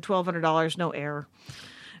 $600 to $1,200, no air,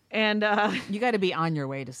 and You got to be on your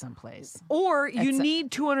way to someplace. or you That's a-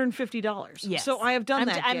 need $250. Yes. So I have done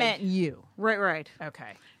that. I gig. meant you. right.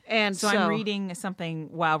 Okay. And So I'm reading something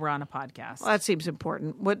while we're on a podcast. Well, that seems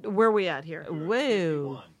important. Where are we at here?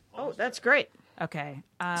 Woo. Oh, that's great. Okay.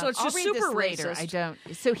 So it's I'll just read super this later. racist. I don't.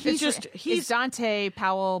 So he's he's- Dante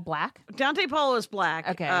Powell black. Dante Paulo is black.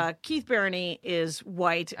 Okay. Keith Barony is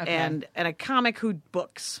white, Okay. and a comic who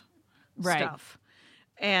books stuff.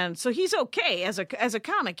 And so he's okay as a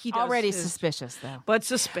comic. He does Already his- suspicious though. but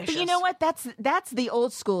suspicious. But you know what? That's the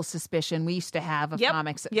old school suspicion we used to have of Yep.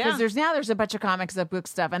 comics. Yeah. Because there's a bunch of comics that book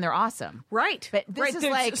stuff and they're awesome. Right. But this right. is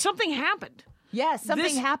There's- like- something happened. Yes,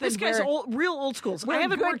 something happened. This guy's where, real old school. where I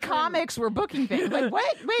haven't good worked comics were booking things. Like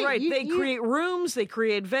what? Wait, Right. you- They you- create rooms. They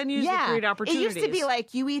create venues. Yeah, They create it opportunities. used to be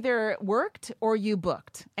like you either worked or you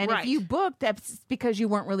booked, and Right. if you booked, that's because you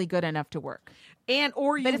weren't really good enough to work.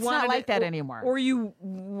 or you But it's not wanted like to- that or- anymore. Or you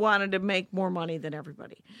wanted to make more money than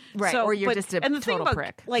everybody, Right, or you're just a and the thing total about,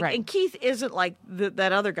 prick. Like, Right. and Keith isn't like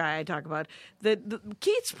that other guy I talk about.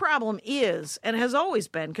 Keith's problem is and has always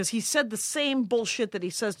been because he said the same bullshit that he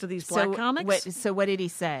says to these black comics. What did he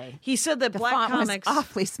say? He said that The black font comics. was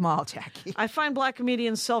awfully small, Jackie. I find black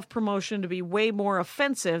comedians' self-promotion to be way more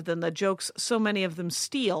offensive than the jokes so many of them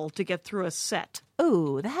steal to get through a set.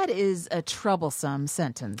 Ooh, that is a troublesome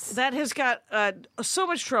sentence. That has got so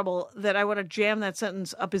much trouble that I want to jam that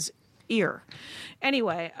sentence up his ear.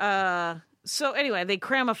 Anyway, they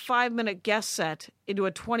cram a 5-minute guest set into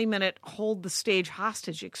a 20-minute hold the stage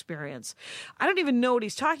hostage experience. I don't even know what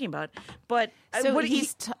he's talking about, but So what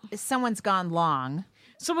someone's gone long.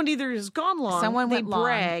 someone either has gone long, Someone they went long,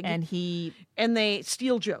 brag, and he. and they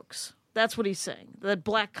steal jokes. That's what he's saying. That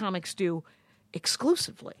black comics do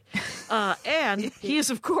exclusively. And he is,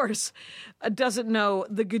 of course, doesn't know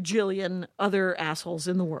the gajillion other assholes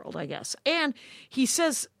in the world, I guess. And he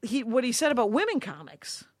says what he said about women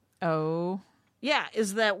comics. Oh, Yeah,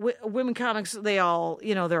 is that women comics, they're all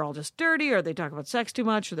just dirty, or they talk about sex too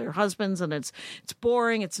much, or their husbands, and it's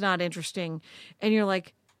boring, it's not interesting. And you're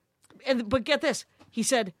like, but get this. He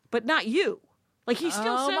said, but not you. Like, he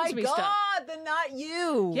still sends me stuff. then not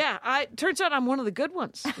you. Yeah, turns out I'm one of the good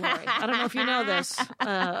ones, Lori. I don't know if you know this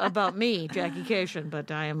about me, Jackie Cation, but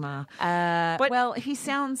I am. But well, he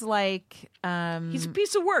sounds like he's a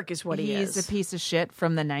piece of work, is what he is. he's a piece of shit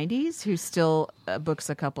from the '90s who still books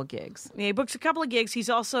a couple gigs. Yeah, he books a couple of gigs.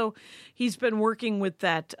 He's been working with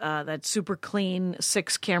that super clean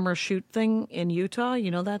 6-camera shoot thing in Utah. You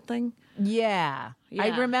know that thing? Yeah. I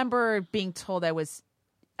Yeah. remember being told I was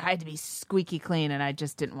had to be squeaky clean, and I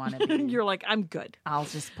just didn't want to be. You're like, I'm good. I'll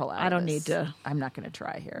just pull out. I don't of need this. to. I'm not going to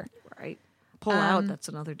try here. Right. Pull out. That's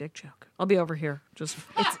another dick joke. I'll be over here just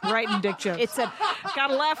writing dick jokes. It's a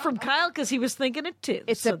Got a laugh from Kyle because he was thinking it too.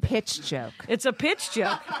 it's a pitch joke. It's a pitch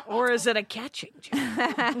joke, or is it a catching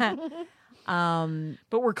joke?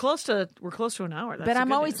 But we're close to an hour. That's But the I'm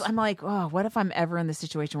good always news. I'm like, oh, what if I'm ever in the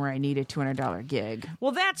situation where I need a $200 gig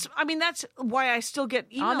Well, that's why I still get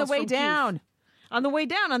emails on the way from Keith. down? On the way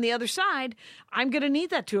down, on the other side, I'm going to need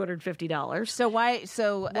that $250. So why?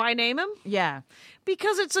 So Why name him? yeah,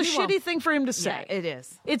 Because it's a shitty thing for him to say. yeah, it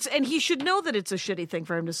is. And he should know that it's a shitty thing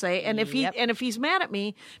for him to say. And if Yep. if he's mad at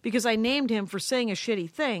me because I named him for saying a shitty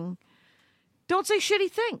thing, don't say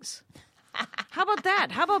shitty things. How about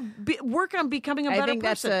that? How about work on becoming a I better think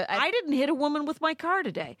that's person? I didn't hit a woman with my car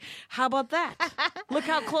today. How about that? Look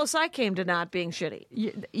how close I came to not being shitty.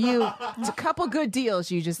 It's a couple good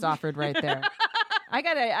deals you just offered right there. I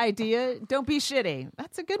got an idea. Don't be shitty.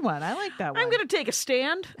 That's a good one. I like that one. I'm going to take a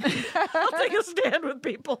stand. I'll take a stand with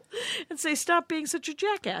people and say, stop being such a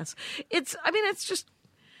jackass. It's just,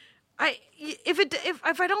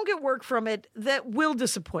 if I don't get work from it, that will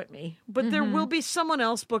disappoint me. But there will be someone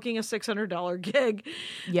else booking a $600 gig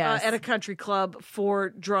Yes. at a country club for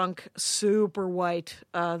drunk, super white,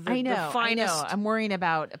 I know. the finest. I know. I'm worrying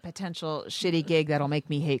about a potential shitty gig that'll make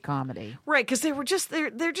me hate comedy. Right, because they're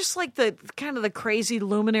just like the kind of the crazy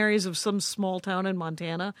luminaries of some small town in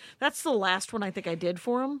Montana. That's the last one I think I did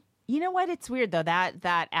for them. You know what? It's weird though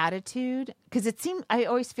that attitude because it seemed I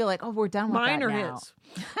always feel like we're done with Mine that or now.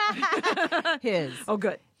 his? His. Oh,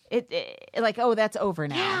 good. It like that's over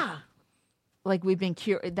now. Yeah. Like we've been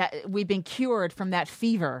cured from that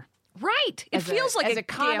fever. Right. It feels like as a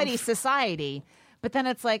comedy society. But then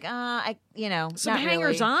it's like, some some not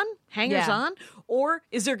hangers really. on, or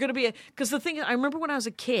is there going to be because the thing I remember when I was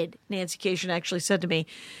a kid, Nancy Cation actually said to me,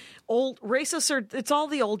 "Old racists it's all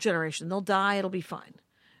the old generation. They'll die. It'll be fine."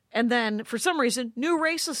 And then, for some reason, new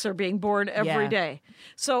racists are being born every Yeah. day.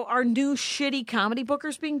 So, are new shitty comedy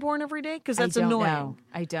bookers being born every day? Because that's annoying.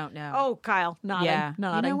 I don't know. Oh, Kyle, nodding, yeah.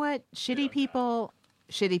 nodding. You know what? Shitty people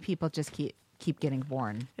just keep getting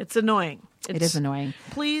born. It's annoying. It is annoying.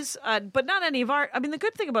 Please, but not any of our. I mean, the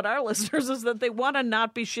good thing about our listeners is that they want to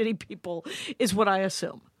not be shitty people, is what I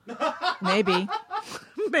assume. Maybe.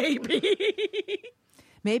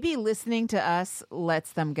 Maybe. Listening to us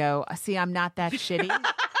lets them go, see, I'm not that shitty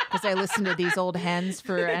because I listen to these old hens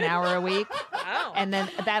for an hour a week. Wow. And then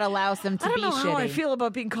that allows them to I don't be know shitty. how I feel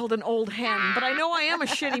about being called an old hen, but I know I am a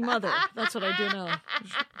shitty mother. That's what I do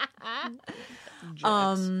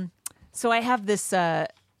know. So I have this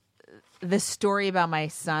story about my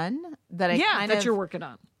son that you're working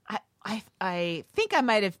on. I think I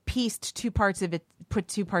might have put two parts of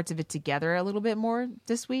it together a little bit more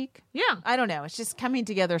this week. Yeah. I don't know. It's just coming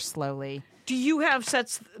together slowly. Do you have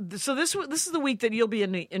sets? So this is the week that you'll be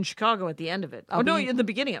in Chicago at the end of it. In the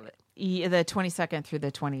beginning of it. The 22nd through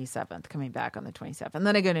the 27th, coming back on the 27th. And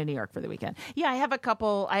then I go to New York for the weekend. Yeah, I have a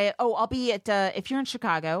couple. I'll be at, if you're in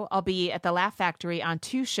Chicago, I'll be at the Laugh Factory on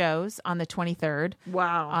 2 shows on the 23rd.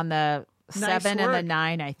 Wow. On the Nice 7 and work. the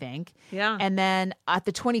 9, I think. Yeah. And then at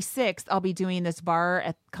the 26th, I'll be doing this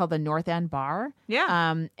bar called the North End Bar.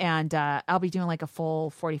 Yeah. And I'll be doing like a full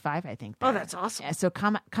 45, I think. Oh, there. that's awesome. Yeah, so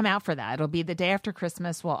come out for that. It'll be the day after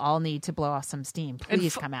Christmas. We'll all need to blow off some steam.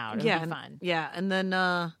 Please come out. It'll be fun. Yeah, and then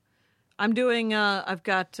I'm doing. I've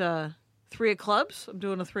got 3 at Clubs. I'm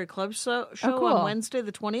doing a 3 at Clubs show cool. on Wednesday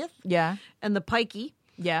the 20th. Yeah. And the Pikey.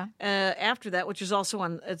 Yeah. After that, which is also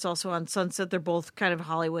on Sunset. They're both kind of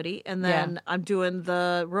Hollywoody. And then I'm doing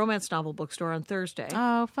the romance novel bookstore on Thursday.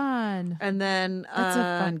 Oh, fun. And then That's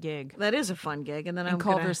a fun gig. That is a fun gig. And then I'm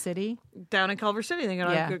Culver City. down in Culver City. They're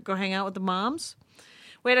gonna go hang out with the moms.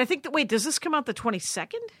 Wait, does this come out the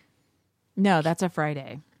 22nd? No, that's a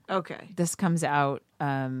Friday. Okay, This comes out.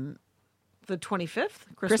 the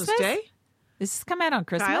 25th, Christmas Day. Does this come out on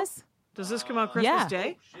Christmas? Kyle? Does this come out Christmas yeah.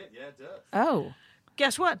 Day? Shit, yeah, it does. Oh.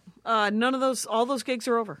 Guess what? None of those. All those gigs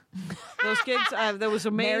are over. Those gigs. That was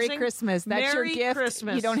amazing. Merry Christmas. That's Merry your gift.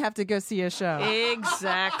 Christmas. You don't have to go see a show.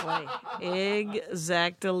 Exactly.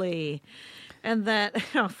 And that.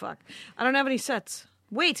 Oh fuck! I don't have any sets.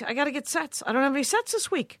 Wait, I got to get sets. I don't have any sets this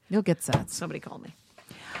week. You'll get sets. Somebody called me.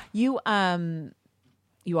 You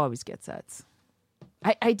always get sets.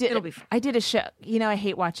 I did. It'll be fun. I did a show. I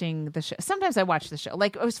hate watching the show. Sometimes I watch the show.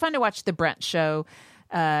 Like it was fun to watch the Brent show.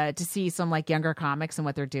 To see some like younger comics and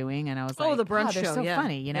what they're doing, and I was like, the Brunch they're show, so yeah.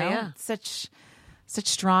 funny, Yeah. such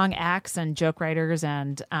strong acts and joke writers,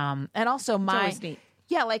 and also always neat.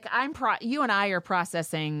 Yeah, like you and I are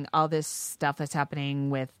processing all this stuff that's happening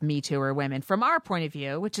with Me Too or women from our point of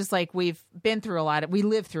view, which is like we've been through we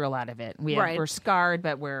lived through a lot of it. We're scarred,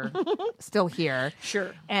 but we're still here.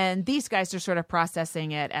 Sure. And these guys are sort of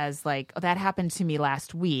processing it as like, oh, that happened to me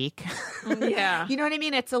last week. Yeah. You know what I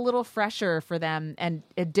mean? It's a little fresher for them and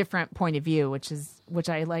a different point of view, which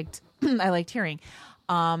I liked. I liked hearing.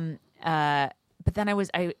 But then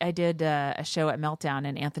I did a show at Meltdown,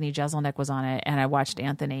 and Anthony Jeselnik was on it, and I watched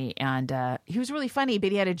Anthony, and he was really funny,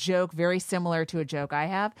 but he had a joke very similar to a joke I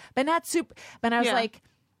have, but not super. But I was like,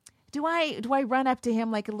 do I run up to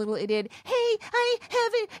him like a little idiot? Hey, I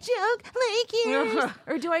have a joke like yours,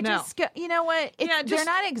 or do I just go? You know what? They're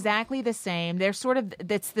not exactly the same. They're sort of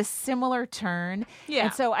it's the similar turn. Yeah.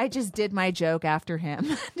 And so I just did my joke after him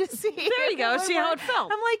to see. There you go. See how it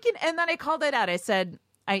felt. I'm like, and then I called it out. I said,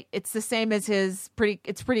 it's the same as his.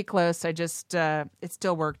 It's pretty close. I just it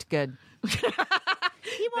still worked good.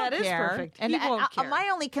 He won't That is care. perfect. And He won't care. my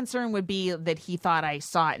only concern would be that he thought I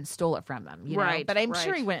saw it and stole it from him. You know? Right, But I'm right.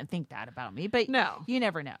 sure he wouldn't think that about me. But No. you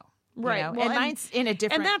never know. you Right. know? Well, and mine's in a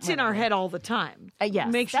different. And that's in our whatever. head all the time.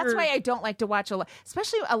 Yes. Make sure. That's why I don't like to watch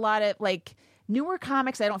especially a lot of like newer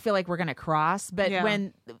comics. I don't feel like we're going to cross. But Yeah.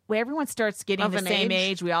 when everyone starts getting Of the an same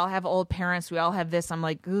age. age, we all have old parents. We all have this. I'm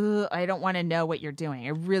like, ugh, I don't want to know what you're doing. I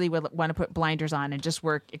really would want to put blinders on and just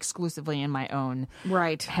work exclusively in my own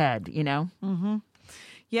Right. head. You know.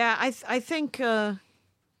 Yeah, I think I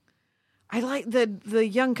like the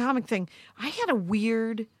young comic thing. I had a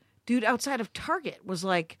weird dude outside of Target was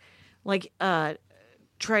like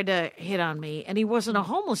tried to hit on me, and he wasn't a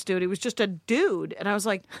homeless dude. He was just a dude, and I was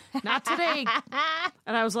like, not today.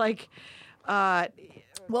 And I was like, Well,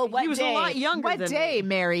 he was a lot younger What than day me.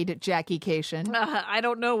 married Jackie Cation? I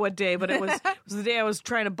don't know what day, but it was the day I was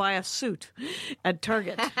trying to buy a suit at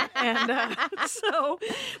Target, and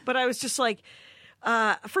but I was just like,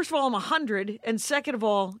 first of all, I'm 100, and second of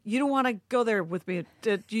all, you don't want to go there with me.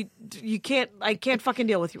 You can't. I can't fucking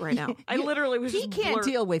deal with you right now. I literally was. He just can't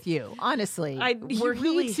deal with you, honestly. He Were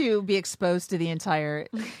really- he to be exposed to the entire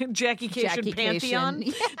Jackie Cation Jackie pantheon.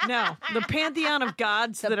 Cation. No, the pantheon of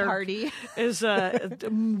gods that party. is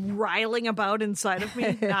riling about inside of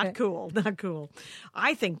me. Not cool. Not cool.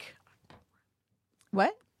 I think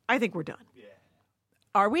what? we're done.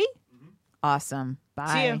 Are we? Awesome. Bye.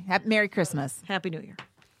 See ya. Merry Christmas. Happy New Year.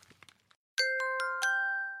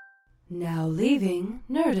 Now leaving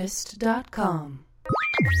Nerdist.com.